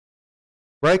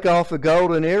 Break off the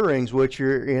golden earrings which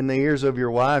are in the ears of your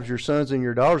wives, your sons, and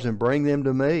your daughters, and bring them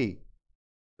to me.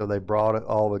 So they brought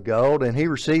all the gold, and he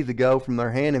received the gold from their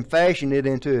hand and fashioned it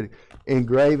into an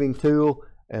engraving tool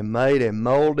and made a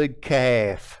molded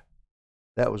calf.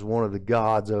 That was one of the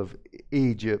gods of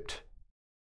Egypt.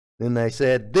 Then they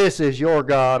said, "This is your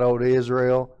God, O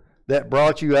Israel, that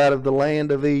brought you out of the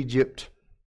land of Egypt."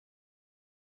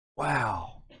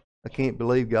 Wow. I can't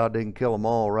believe God didn't kill them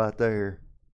all right there.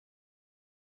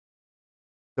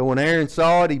 So when Aaron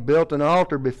saw it, he built an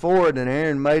altar before it, and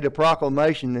Aaron made a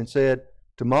proclamation and said,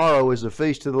 "Tomorrow is the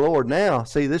feast of the Lord." Now,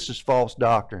 see, this is false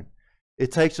doctrine.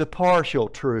 It takes a partial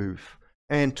truth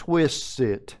and twists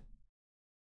it.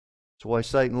 That's the way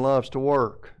Satan loves to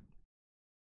work.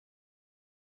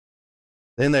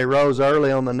 Then they rose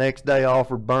early on the next day,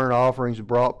 offered burnt offerings,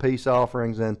 brought peace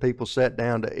offerings, and people sat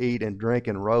down to eat and drink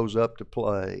and rose up to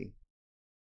play.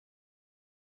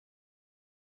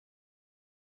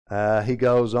 He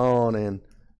goes on in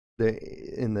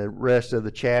the rest of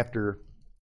the chapter,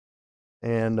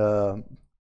 and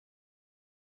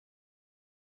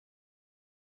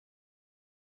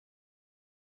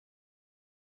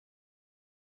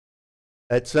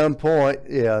at some point,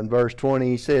 in verse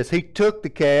 20, he says, "He took the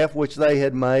calf which they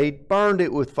had made, burned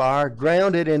it with fire,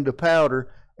 ground it into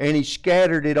powder, and he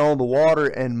scattered it on the water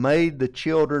and made the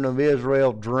children of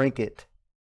Israel drink it."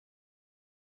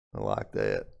 I like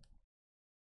that.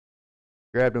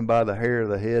 Grabbed him by the hair of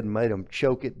the head and made him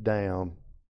choke it down.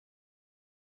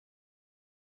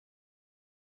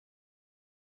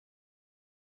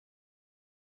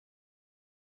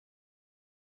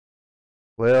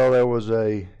 Well,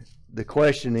 the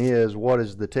question is, what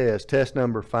is the test? Test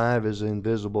number 5 is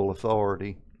invisible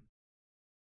authority.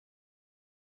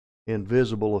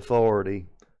 Invisible authority.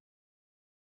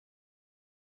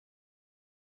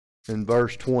 In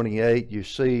verse 28, you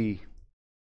see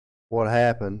what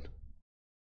happened.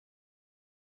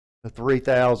 The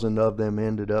 3,000 of them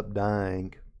ended up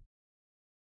dying.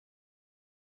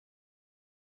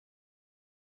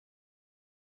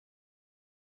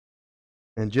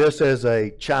 And just as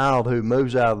a child who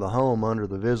moves out of the home under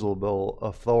the visible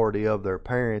authority of their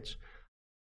parents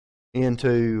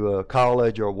into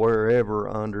college or wherever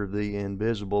under the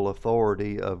invisible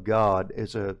authority of God,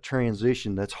 it's a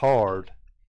transition that's hard.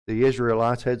 The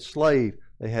Israelites had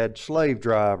they had slave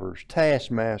drivers,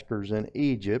 taskmasters in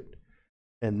Egypt.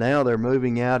 And now they're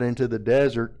moving out into the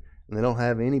desert, and they don't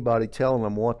have anybody telling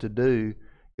them what to do.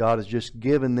 God has just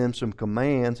given them some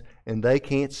commands, and they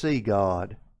can't see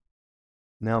God.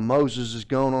 Now Moses is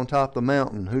going on top of the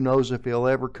mountain. Who knows if he'll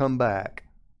ever come back?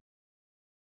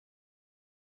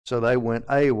 So they went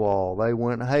AWOL. They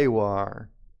went haywire.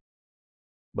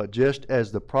 But just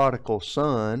as the prodigal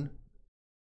son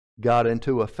got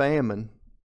into a famine,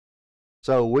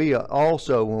 So we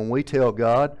also, when we tell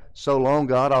God, so long,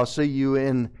 God, I'll see you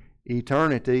in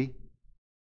eternity,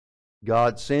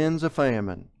 God sends a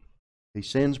famine. He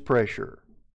sends pressure.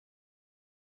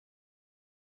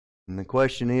 And the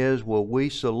question is, will we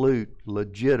salute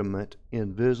legitimate,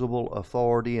 invisible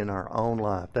authority in our own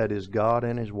life? That is God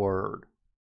and His Word.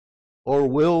 Or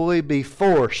will we be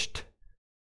forced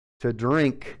to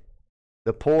drink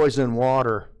the poison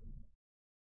water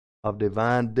of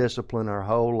divine discipline our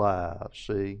whole lives?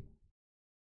 See?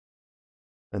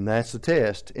 And that's the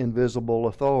test, invisible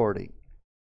authority.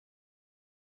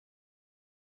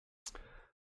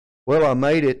 Well, I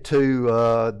made it to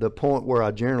the point where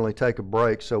I generally take a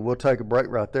break, so we'll take a break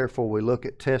right there before we look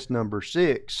at test number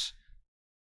 6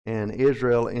 and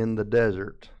Israel in the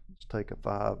desert. Let's take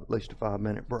at least a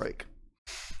 5-minute break.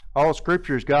 All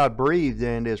Scripture is God-breathed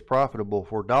and is profitable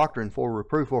for doctrine, for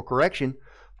reproof, for correction,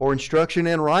 for instruction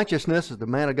in righteousness, that the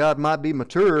man of God might be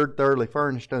matured, thoroughly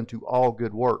furnished unto all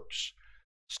good works.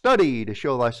 Study to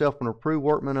show thyself an approved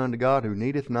workman unto God, who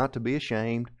needeth not to be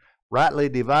ashamed, rightly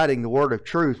dividing the word of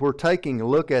truth. We're taking a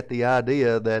look at the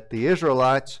idea that the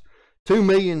Israelites, 2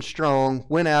 million strong,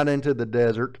 went out into the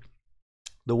desert,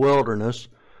 the wilderness,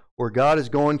 where God is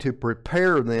going to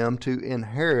prepare them to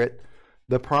inherit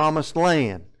the promised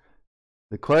land.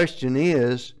 The question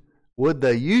is, would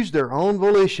they use their own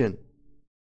volition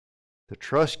to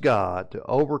trust God, to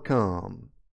overcome,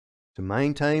 to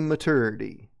maintain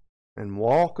maturity, and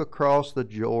walk across the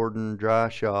Jordan dry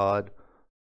shod,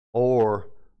 or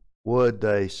would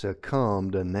they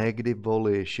succumb to negative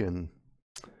volition?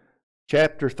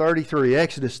 Chapter 33,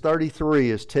 Exodus 33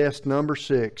 is test number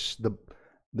 6.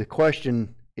 The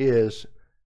question is,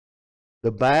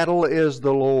 the battle is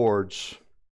the Lord's.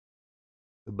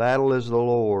 The battle is the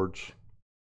Lord's.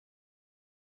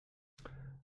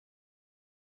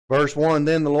 Verse 1,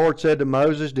 Then the Lord said to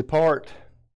Moses, Depart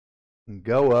and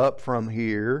go up from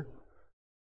here,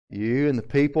 you and the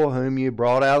people whom you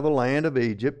brought out of the land of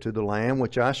Egypt, to the land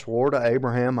which I swore to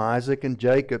Abraham, Isaac, and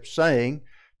Jacob, saying,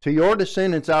 To your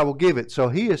descendants I will give it. So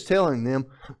he is telling them,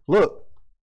 look,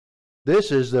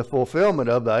 this is the fulfillment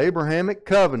of the Abrahamic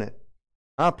covenant.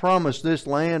 I promised this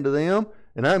land to them,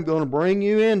 and I'm going to bring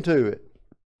you into it.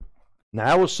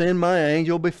 Now I will send my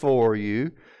angel before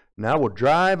you, and I will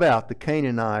drive out the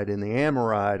Canaanite, and the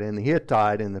Amorite, and the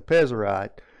Hittite, and the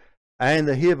Pezerite, and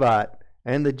the Hivite,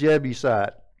 and the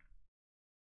Jebusite.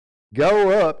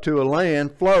 Go up to a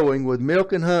land flowing with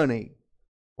milk and honey,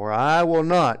 for I will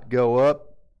not go up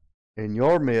in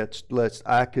your midst, lest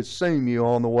I consume you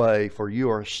on the way, for you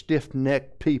are a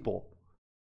stiff-necked people.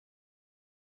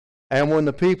 And when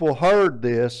the people heard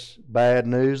this bad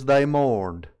news, they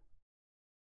mourned.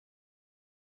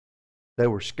 They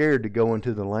were scared to go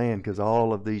into the land because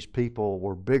all of these people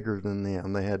were bigger than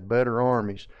them. They had better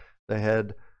armies. They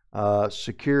had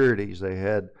securities. They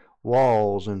had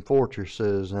walls and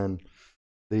fortresses and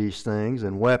these things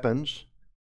and weapons.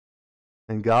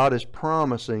 And God is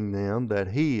promising them that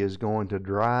He is going to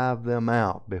drive them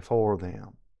out before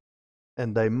them.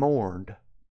 And they mourned.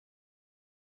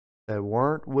 They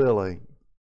weren't willing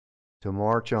to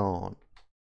march on.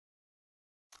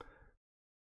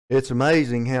 It's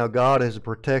amazing how God has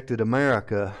protected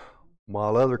America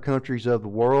while other countries of the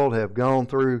world have gone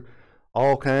through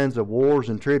all kinds of wars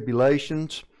and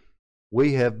tribulations.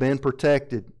 We have been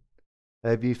protected.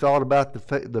 Have you thought about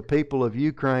the people of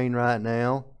Ukraine right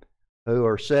now who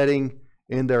are sitting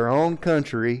in their own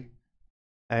country,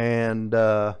 and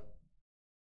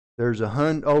there's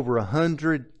over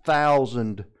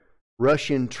 100,000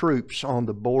 Russian troops on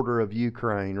the border of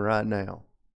Ukraine right now,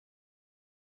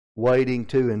 waiting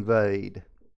to invade.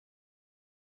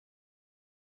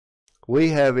 We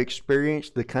have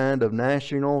experienced the kind of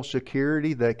national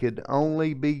security that could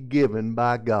only be given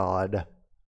by God.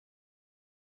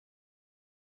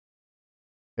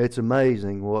 It's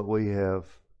amazing what we have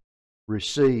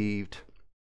received.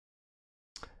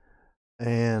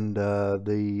 And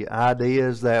the idea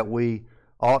is that we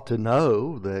ought to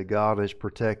know that God has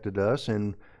protected us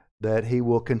and that He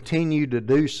will continue to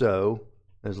do so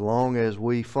as long as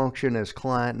we function as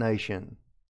client nation.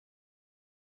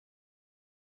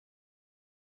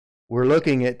 We're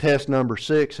looking at test number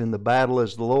 6, and the battle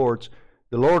is the Lord's.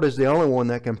 The Lord is the only one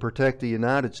that can protect the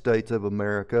United States of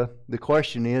America. The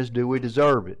question is, do we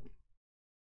deserve it?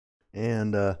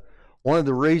 And one of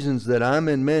the reasons that I'm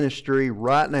in ministry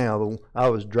right now, I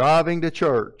was driving to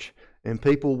church, and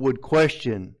people would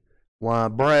question why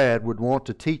Brad would want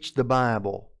to teach the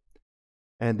Bible.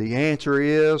 And the answer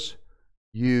is,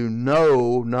 you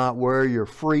know not where your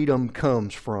freedom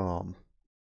comes from.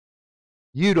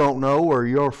 You don't know where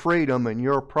your freedom and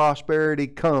your prosperity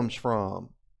comes from.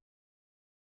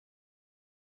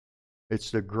 It's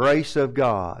the grace of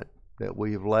God that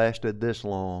we have lasted this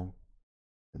long.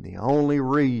 And the only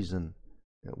reason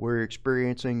that we're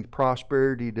experiencing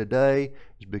prosperity today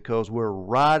is because we're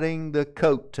riding the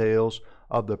coattails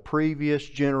of the previous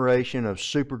generation of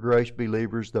super grace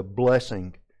believers, the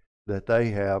blessing that they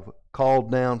have called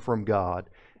down from God.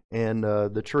 And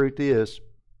the truth is,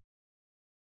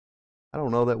 I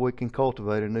don't know that we can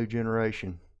cultivate a new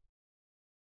generation.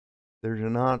 There's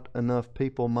not enough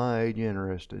people my age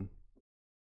interested.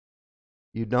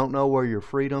 You don't know where your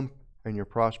freedom and your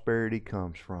prosperity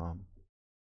comes from.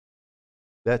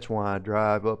 That's why I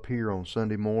drive up here on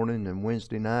Sunday morning and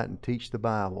Wednesday night and teach the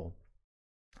Bible.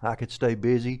 I could stay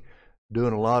busy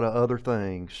doing a lot of other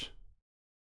things.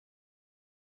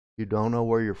 You don't know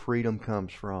where your freedom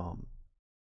comes from.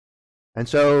 And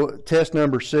so test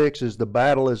number 6 is the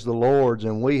battle is the Lord's,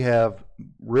 and we have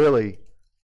really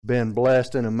been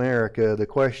blessed in America. The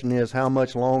question is, how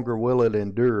much longer will it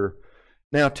endure?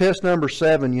 Now, test number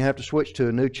 7, you have to switch to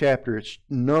a new chapter. It's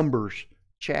Numbers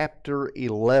chapter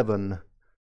 11.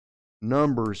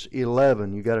 Numbers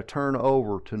 11. You got to turn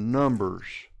over to Numbers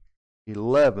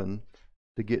 11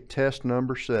 to get test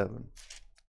number 7.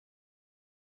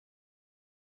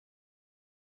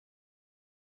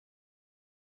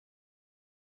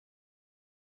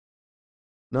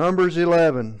 Numbers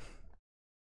 11.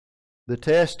 The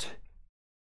test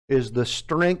is the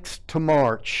strength to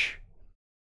march.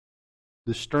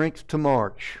 The strength to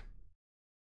march.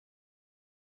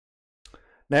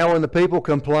 Now when the people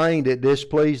complained, it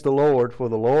displeased the Lord, for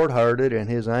the Lord heard it, and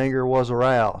his anger was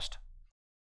aroused.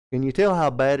 Can you tell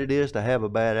how bad it is to have a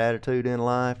bad attitude in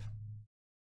life?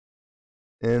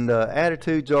 And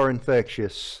attitudes are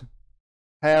infectious.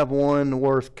 Have one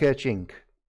worth catching.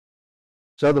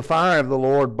 So the fire of the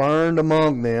Lord burned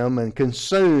among them and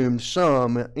consumed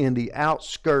some in the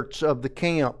outskirts of the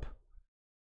camp.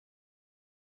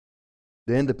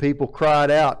 Then the people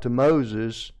cried out to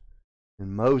Moses,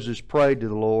 and Moses prayed to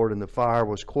the Lord, and the fire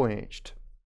was quenched.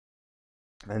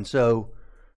 And so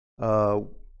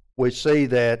we see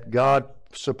that God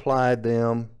supplied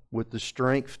them with the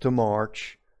strength to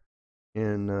march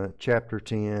in chapter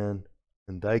 10,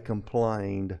 and they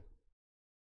complained.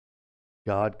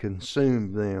 God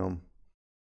consumed them.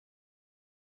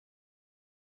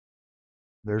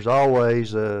 There's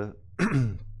always a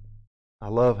I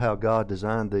love how God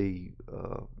designed the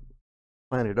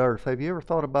planet Earth. Have you ever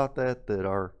thought about that? That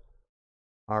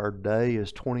our day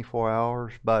is 24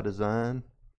 hours by design,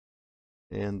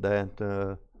 and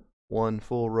that one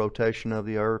full rotation of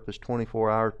the Earth is 24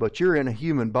 hours. But you're in a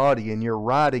human body, and you're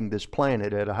riding this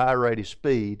planet at a high rate of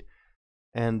speed,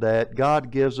 and that God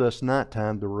gives us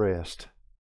nighttime to rest.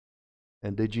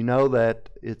 And did you know that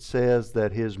it says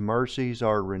that His mercies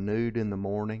are renewed in the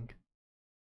morning?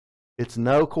 It's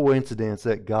no coincidence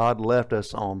that God left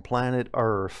us on planet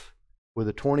Earth with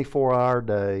a 24-hour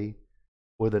day,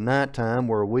 with a nighttime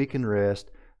where we can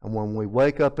rest, and when we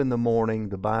wake up in the morning,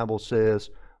 the Bible says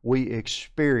we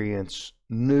experience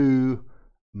new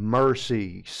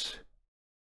mercies,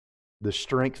 the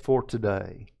strength for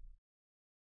today.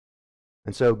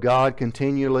 And so God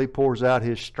continually pours out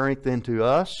His strength into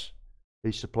us.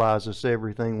 He supplies us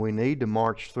everything we need to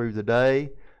march through the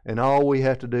day, and all we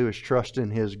have to do is trust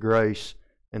in His grace,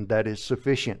 and that is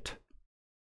sufficient.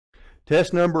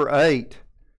 Test number 8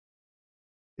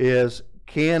 is,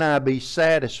 can I be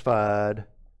satisfied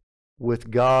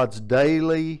with God's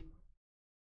daily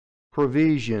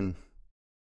provision?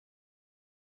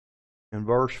 In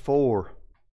verse 4.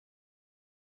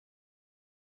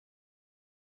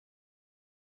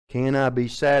 Can I be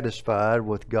satisfied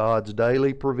with God's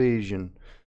daily provision?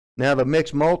 Now the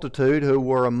mixed multitude who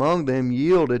were among them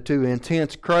yielded to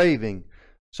intense craving,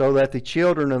 so that the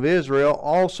children of Israel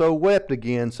also wept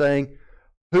again, saying,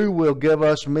 who will give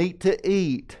us meat to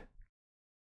eat?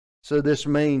 So this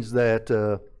means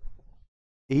that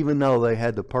even though they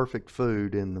had the perfect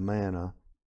food in the manna,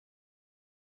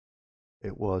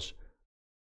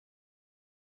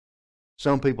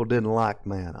 some people didn't like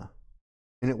manna.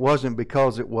 And it wasn't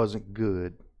because it wasn't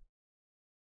good.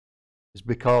 It's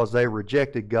because they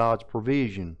rejected God's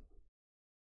provision.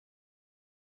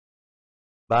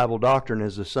 Bible doctrine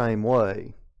is the same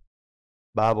way.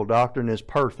 Bible doctrine is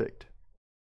perfect.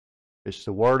 It's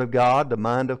the Word of God, the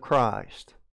mind of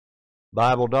Christ.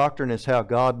 Bible doctrine is how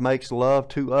God makes love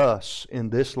to us in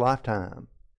this lifetime.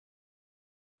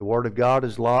 The Word of God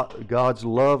is God's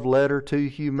love letter to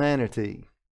humanity.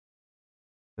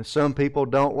 And some people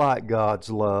don't like God's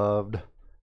love.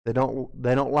 They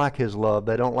don't like His love.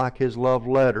 They don't like His love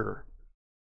letter.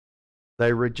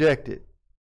 They reject it.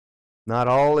 Not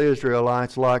all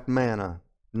Israelites like manna.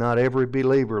 Not every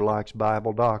believer likes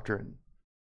Bible doctrine.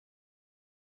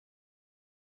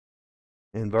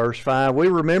 In verse 5, we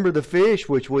remember the fish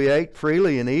which we ate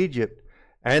freely in Egypt,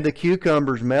 and the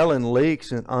cucumbers, melon,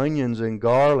 leeks, and onions, and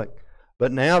garlic.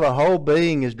 But now the whole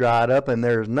being is dried up, and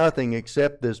there is nothing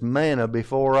except this manna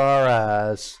before our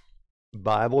eyes.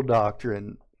 Bible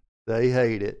doctrine. They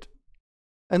hate it.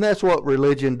 And that's what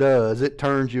religion does. It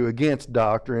turns you against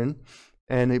doctrine,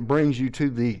 and it brings you to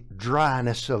the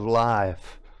dryness of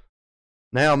life.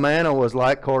 Now manna was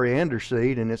like coriander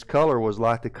seed, and its color was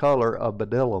like the color of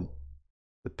bdellium.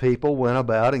 The people went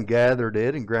about and gathered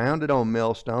it and ground it on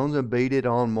millstones and beat it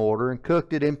on mortar and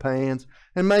cooked it in pans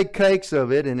and made cakes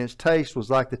of it, and its taste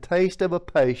was like the taste of a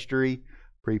pastry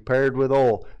prepared with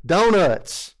oil.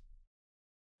 Donuts!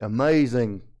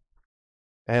 Amazing.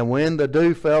 And when the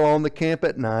dew fell on the camp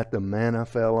at night, the manna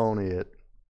fell on it.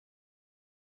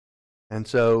 And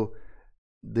so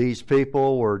these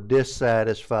people were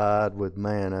dissatisfied with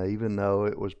manna, even though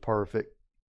it was perfect.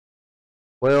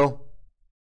 Well,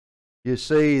 you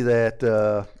see that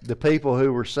the people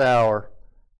who were sour,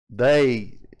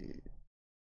 they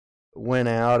went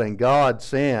out, and God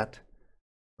sent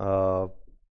the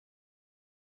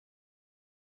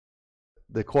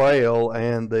quail,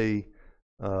 and the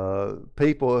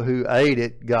people who ate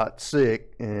it got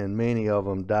sick, and many of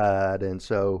them died. And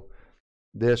so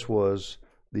this was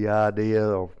the idea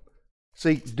of,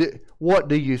 see, what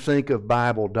do you think of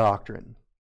Bible doctrine?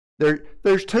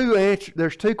 There's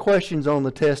two questions on the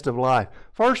test of life.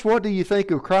 First, what do you think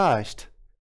of Christ?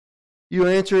 You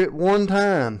answer it one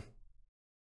time.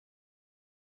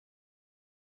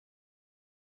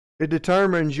 It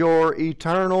determines your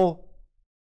eternal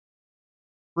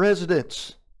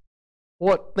residence.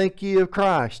 What think ye of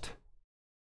Christ?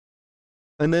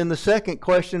 And then the second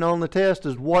question on the test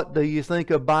is, what do you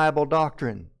think of Bible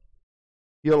doctrine?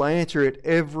 You'll answer it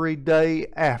every day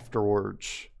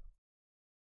afterwards.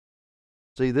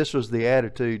 See, this was the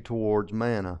attitude towards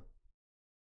manna.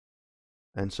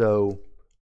 And so,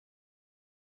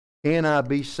 can I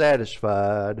be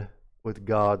satisfied with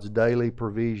God's daily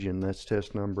provision? That's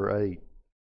test number 8.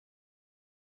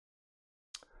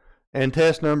 And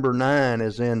test number 9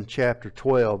 is in chapter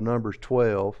 12, Numbers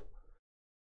 12.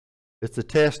 It's the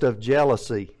test of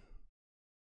jealousy.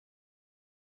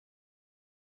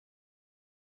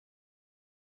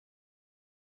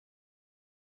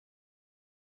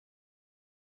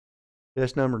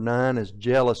 Test number 9 is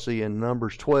jealousy in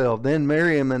Numbers 12. Then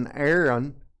Miriam and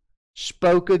Aaron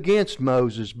spoke against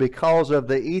Moses because of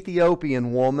the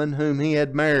Ethiopian woman whom he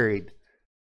had married,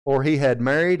 for he had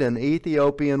married an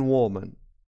Ethiopian woman.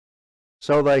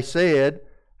 So they said,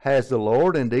 has the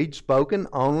Lord indeed spoken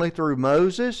only through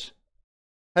Moses?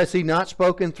 Has he not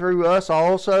spoken through us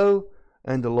also?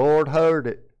 And the Lord heard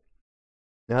it.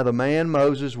 Now the man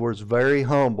Moses was very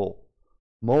humble,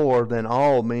 more than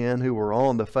all men who were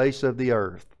on the face of the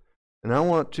earth. And I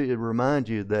want to remind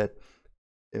you that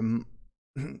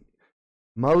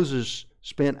Moses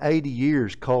spent 80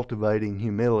 years cultivating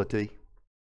humility.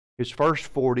 His first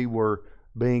 40 were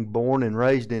being born and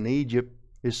raised in Egypt.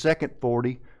 His second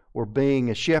 40 were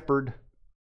being a shepherd.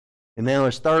 And now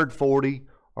his third 40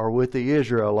 are with the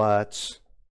Israelites.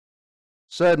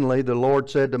 Suddenly the Lord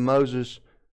said to Moses,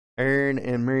 Aaron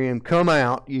and Miriam, come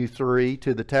out, you three,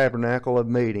 to the tabernacle of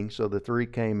meeting. So the three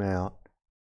came out.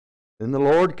 Then the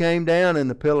Lord came down in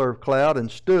the pillar of cloud and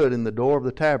stood in the door of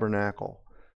the tabernacle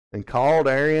and called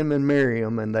Aaron and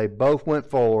Miriam, and they both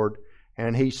went forward.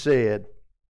 And he said,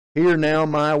 hear now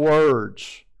my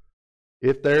words.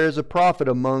 If there is a prophet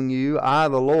among you, I,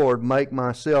 the Lord, make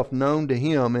myself known to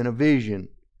him in a vision.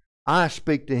 I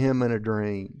speak to him in a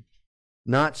dream.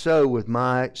 Not so with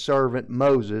my servant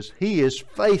Moses. He is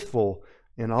faithful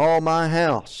in all my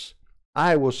house.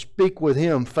 I will speak with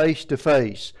him face to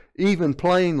face, even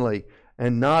plainly,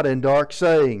 and not in dark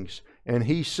sayings. And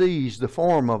he sees the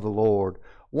form of the Lord.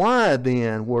 Why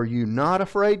then were you not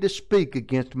afraid to speak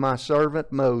against my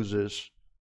servant Moses?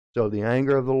 So the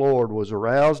anger of the Lord was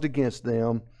aroused against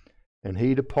them, and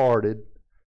he departed.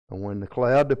 And when the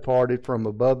cloud departed from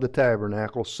above the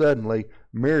tabernacle, suddenly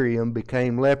Miriam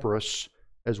became leprous,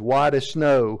 as white as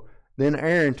snow. Then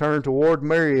Aaron turned toward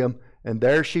Miriam, and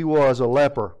there she was, a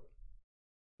leper.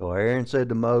 So Aaron said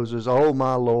to Moses, O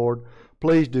my Lord,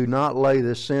 please do not lay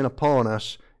this sin upon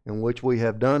us, in which we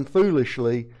have done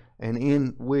foolishly, and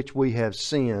in which we have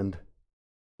sinned.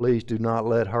 Please do not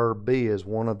let her be as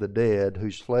one of the dead,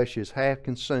 whose flesh is half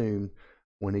consumed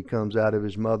when he comes out of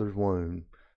his mother's womb.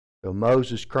 So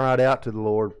Moses cried out to the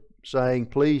Lord, saying,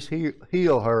 please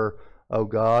heal her, O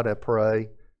God, I pray.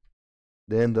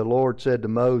 Then the Lord said to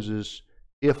Moses,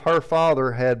 if her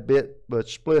father had but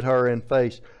split her in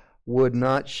face, would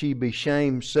not she be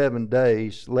shamed 7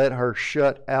 days? Let her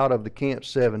shut out of the camp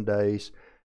 7 days.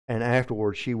 and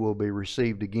afterwards she will be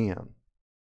received again.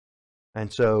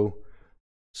 And so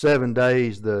 7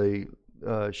 days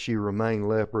she remained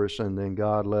leprous, and then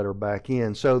God let her back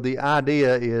in. So the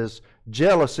idea is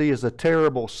jealousy is a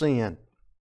terrible sin.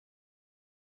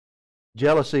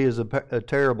 Jealousy is a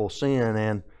terrible sin,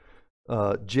 and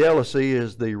jealousy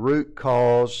is the root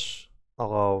cause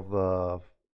of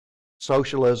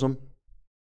socialism.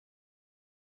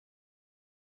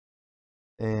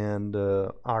 And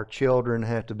our children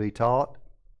have to be taught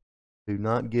to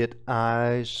not get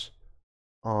eyes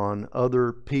on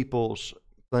other people's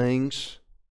things,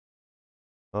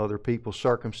 other people's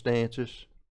circumstances,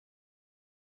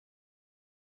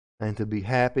 and to be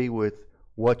happy with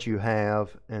what you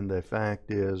have. And the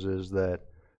fact is that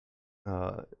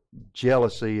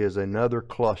jealousy is another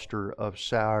cluster of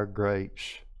sour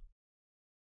grapes.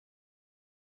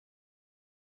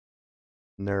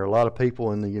 And there are a lot of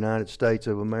people in the United States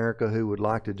of America who would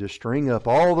like to just string up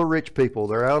all the rich people.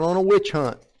 They're out on a witch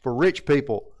hunt for rich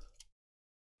people.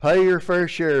 Pay your fair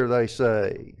share, they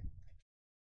say.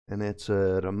 And it's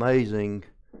amazing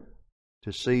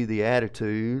to see the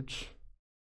attitudes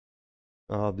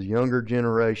of the younger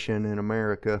generation in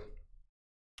America,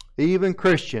 even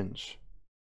Christians,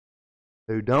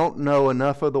 who don't know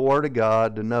enough of the Word of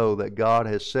God to know that God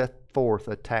has set forth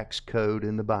a tax code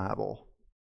in the Bible.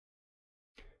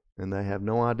 And they have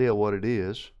no idea what it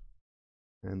is,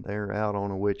 and they're out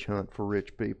on a witch hunt for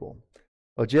rich people.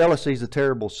 Well, jealousy is a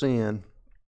terrible sin.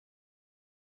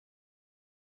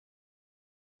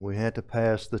 We had to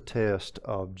pass the test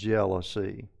of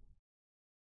jealousy.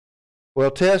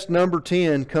 Well, test number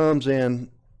 10 comes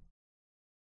in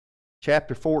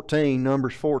chapter 14,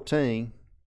 Numbers 14.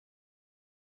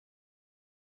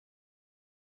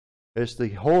 It's the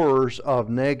horrors of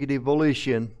negative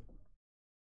volition.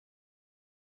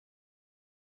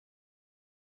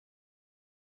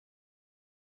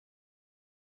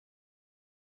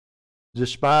 The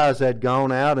spies had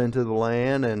gone out into the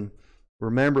land, and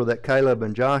remember that Caleb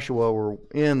and Joshua were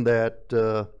in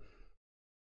that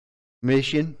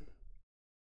mission.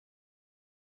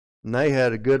 And they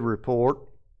had a good report.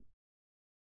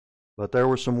 But there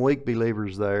were some weak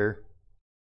believers there,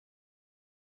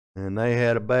 and they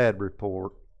had a bad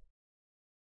report.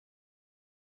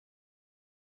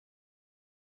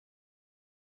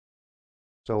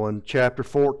 So in chapter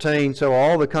 14, so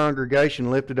all the congregation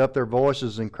lifted up their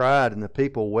voices and cried, and the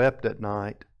people wept at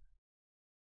night.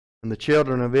 And the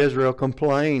children of Israel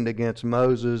complained against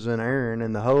Moses and Aaron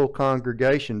and the whole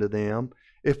congregation to them,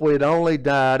 if we had only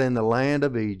died in the land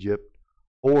of Egypt,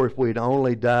 or if we had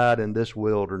only died in this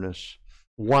wilderness.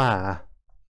 Why?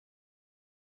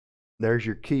 There's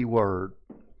your key word.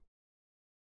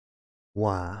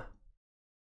 Why?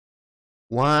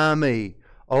 Why me?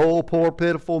 Oh, poor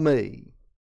pitiful me.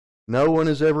 No one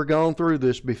has ever gone through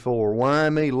this before. Why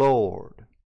me, Lord?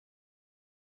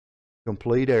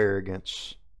 Complete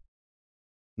arrogance.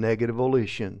 Negative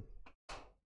volition.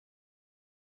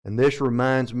 And this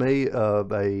reminds me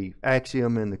of an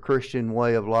axiom in the Christian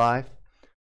way of life.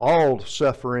 All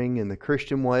suffering in the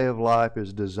Christian way of life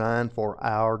is designed for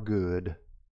our good.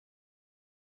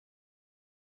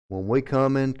 When we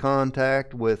come in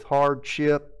contact with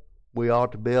hardship, we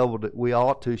ought to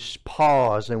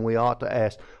pause, and we ought to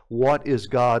ask, what is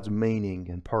God's meaning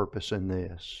and purpose in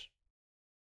this?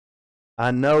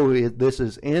 I know this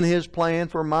is in His plan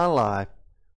for my life.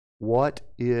 What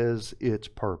is its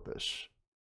purpose?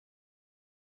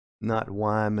 Not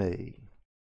why me.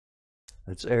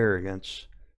 That's arrogance.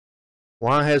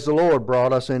 Why has the Lord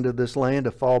brought us into this land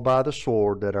to fall by the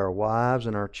sword, that our wives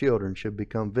and our children should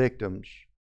become victims?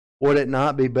 Would it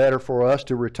not be better for us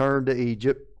to return to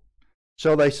Egypt?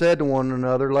 So they said to one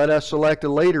another, let us select a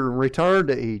leader and return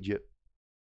to Egypt.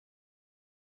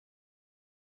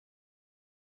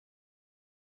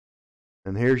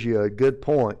 And here's a good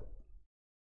point.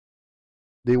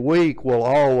 The weak will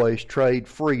always trade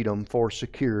freedom for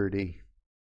security.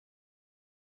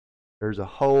 There's a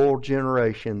whole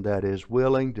generation that is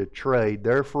willing to trade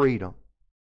their freedom,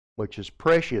 which is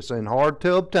precious and hard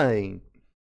to obtain,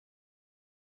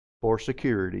 for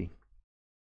security.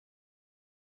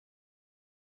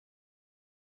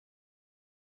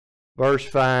 Verse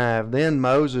 5, Then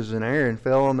Moses and Aaron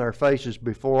fell on their faces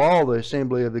before all the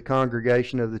assembly of the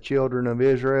congregation of the children of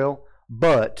Israel.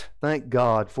 But, thank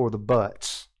God for the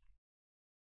buts,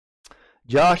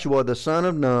 Joshua the son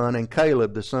of Nun and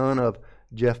Caleb the son of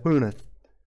Jephunneh,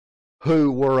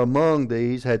 who were among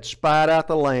these, had spied out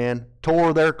the land,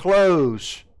 tore their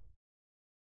clothes.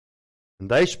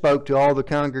 And they spoke to all the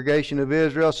congregation of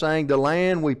Israel, saying, The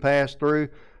land we passed through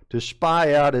to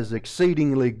spy out is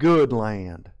exceedingly good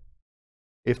land.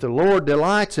 If the Lord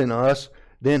delights in us,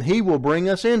 then he will bring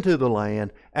us into the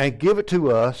land and give it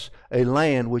to us, a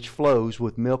land which flows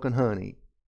with milk and honey.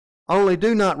 Only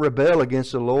do not rebel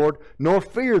against the Lord, nor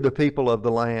fear the people of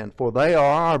the land, for they are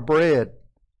our bread.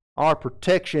 Our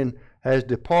protection has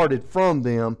departed from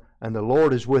them, and the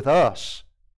Lord is with us.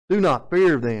 Do not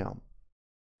fear them.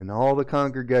 And all the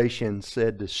congregation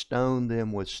said to stone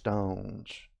them with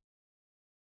stones.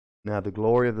 Now the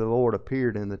glory of the Lord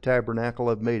appeared in the tabernacle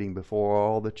of meeting before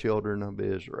all the children of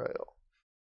Israel.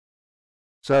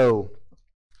 So,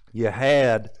 you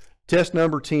had, test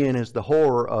number 10 is the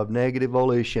horror of negative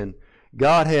volition.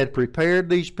 God had prepared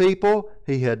these people.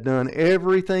 He had done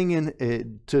everything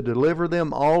to deliver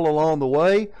them all along the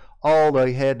way. All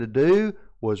they had to do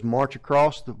was march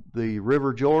across the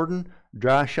river Jordan,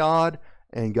 dry shod,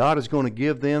 and God is going to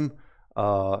give them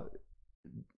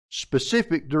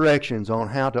specific directions on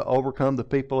how to overcome the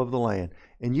people of the land.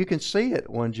 And you can see it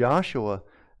when Joshua,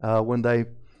 when they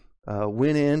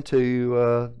went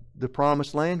into the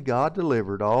promised land, God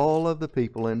delivered all of the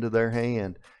people into their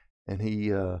hand, and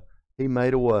He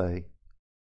made a way.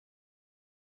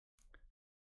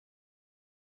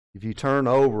 If you turn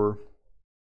over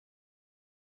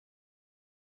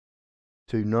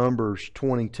to Numbers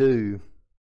 22,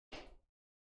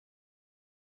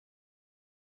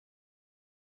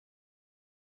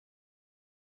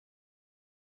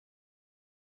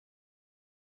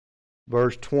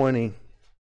 verse 20,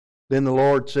 then the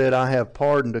Lord said, I have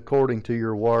pardoned according to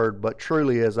your word, but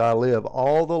truly as I live,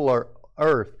 all the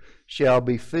earth shall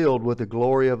be filled with the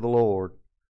glory of the Lord,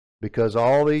 because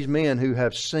all these men who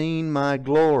have seen my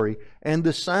glory and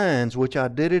the signs which I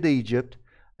did at Egypt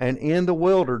and in the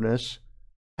wilderness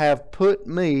have put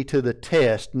me to the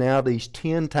test now these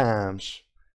 10 times.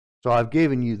 So I've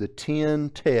given you the 10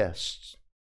 tests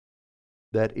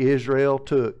that Israel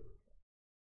took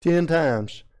 10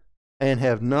 times and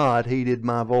have not heeded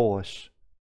my voice.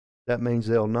 That means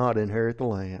they'll not inherit the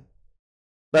land.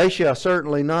 They shall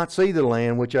certainly not see the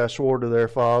land which I swore to their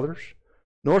fathers,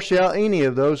 nor shall any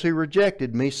of those who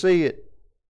rejected me see it.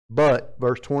 But,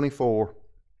 verse 24,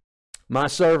 my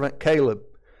servant Caleb,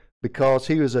 because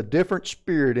he was a different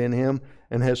spirit in him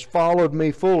and has followed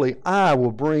me fully, I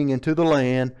will bring into the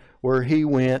land where he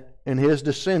went, and his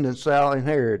descendants shall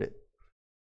inherit it.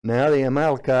 Now the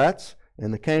Amalekites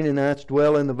and the Canaanites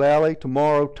dwell in the valley.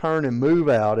 Tomorrow turn and move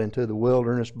out into the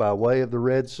wilderness by way of the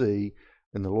Red Sea.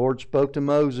 And the Lord spoke to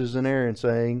Moses and Aaron,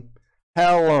 saying,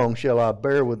 how long shall I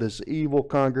bear with this evil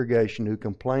congregation who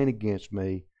complain against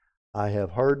me? I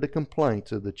have heard the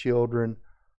complaints of the children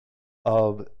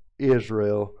of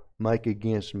Israel make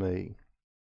against me.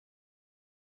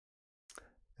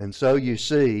 And so you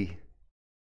see,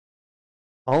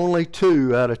 only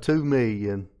 2 out of 2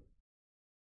 million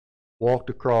walked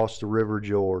across the river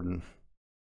Jordan.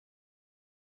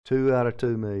 2 out of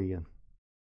 2 million.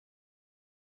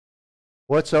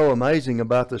 What's so amazing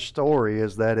about the story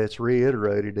is that it's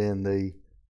reiterated in the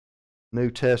New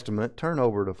Testament. Turn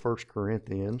over to 1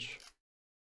 Corinthians.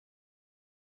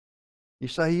 You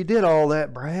say, you did all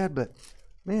that, Brad, but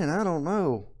man, I don't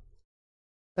know.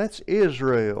 That's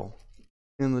Israel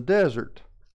in the desert.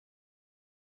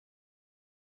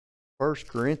 1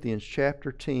 Corinthians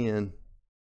chapter 10.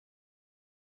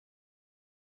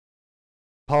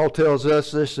 Paul tells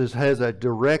us this has a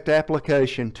direct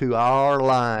application to our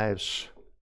lives.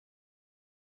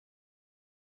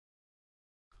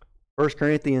 1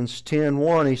 Corinthians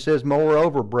 10:1, he says,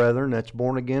 moreover, brethren, that's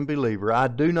born again believer, I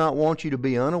do not want you to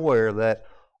be unaware that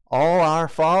all our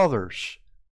fathers,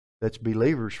 that's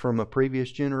believers from a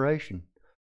previous generation,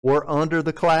 were under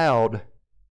the cloud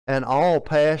and all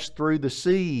passed through the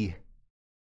sea.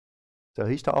 So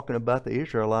he's talking about the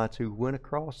Israelites who went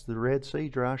across the Red Sea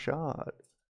dry shod.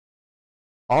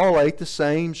 All ate the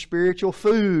same spiritual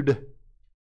food,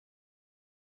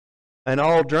 and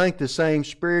all drank the same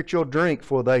spiritual drink,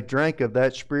 for they drank of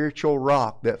that spiritual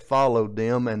rock that followed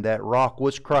them, and that rock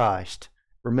was Christ.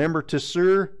 Remember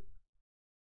Tessur?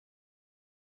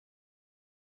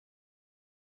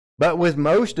 But with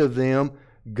most of them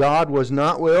God was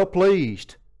not well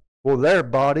pleased, for their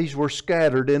bodies were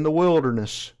scattered in the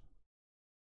wilderness.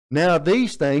 Now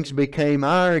these things became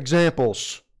our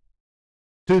examples,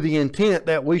 to the intent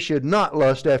that we should not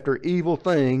lust after evil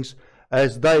things,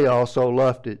 as they also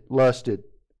lusted.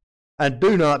 And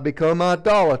do not become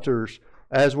idolaters,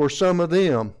 as were some of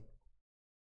them.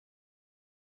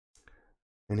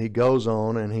 And he goes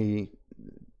on and he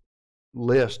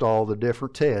lists all the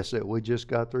different tests that we just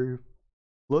got through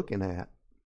looking at.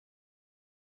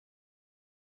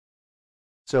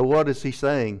 So what is he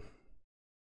saying?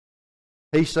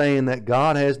 He's saying that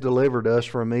God has delivered us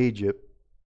from Egypt,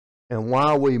 And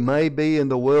while we may be in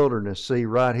the wilderness, see,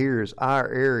 right here is our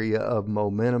area of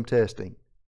momentum testing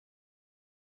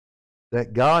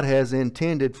that God has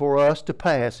intended for us to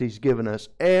pass. He's given us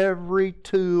every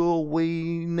tool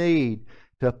we need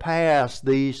to pass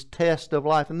these tests of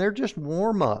life. And they're just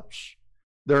warm-ups.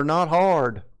 They're not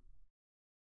hard.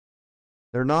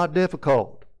 They're not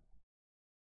difficult.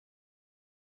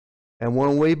 And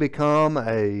when we become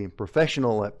a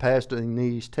professional at passing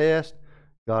these tests,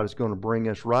 God is going to bring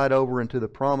us right over into the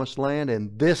promised land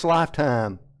in this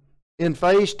lifetime. In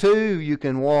phase 2, you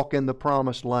can walk in the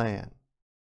promised land.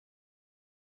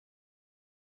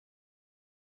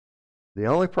 The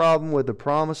only problem with the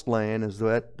promised land is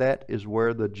that that is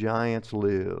where the giants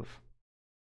live.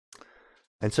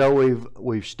 And so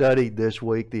we've studied this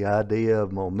week the idea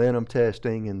of momentum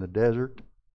testing in the desert,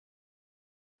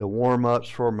 the warm-ups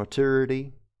for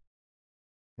maturity.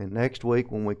 And next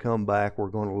week when we come back, we're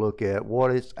going to look at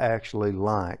what it's actually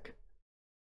like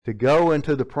to go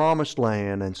into the promised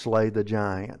land and slay the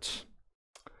giants.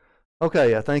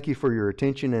 Okay, I thank you for your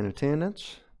attention and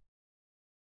attendance.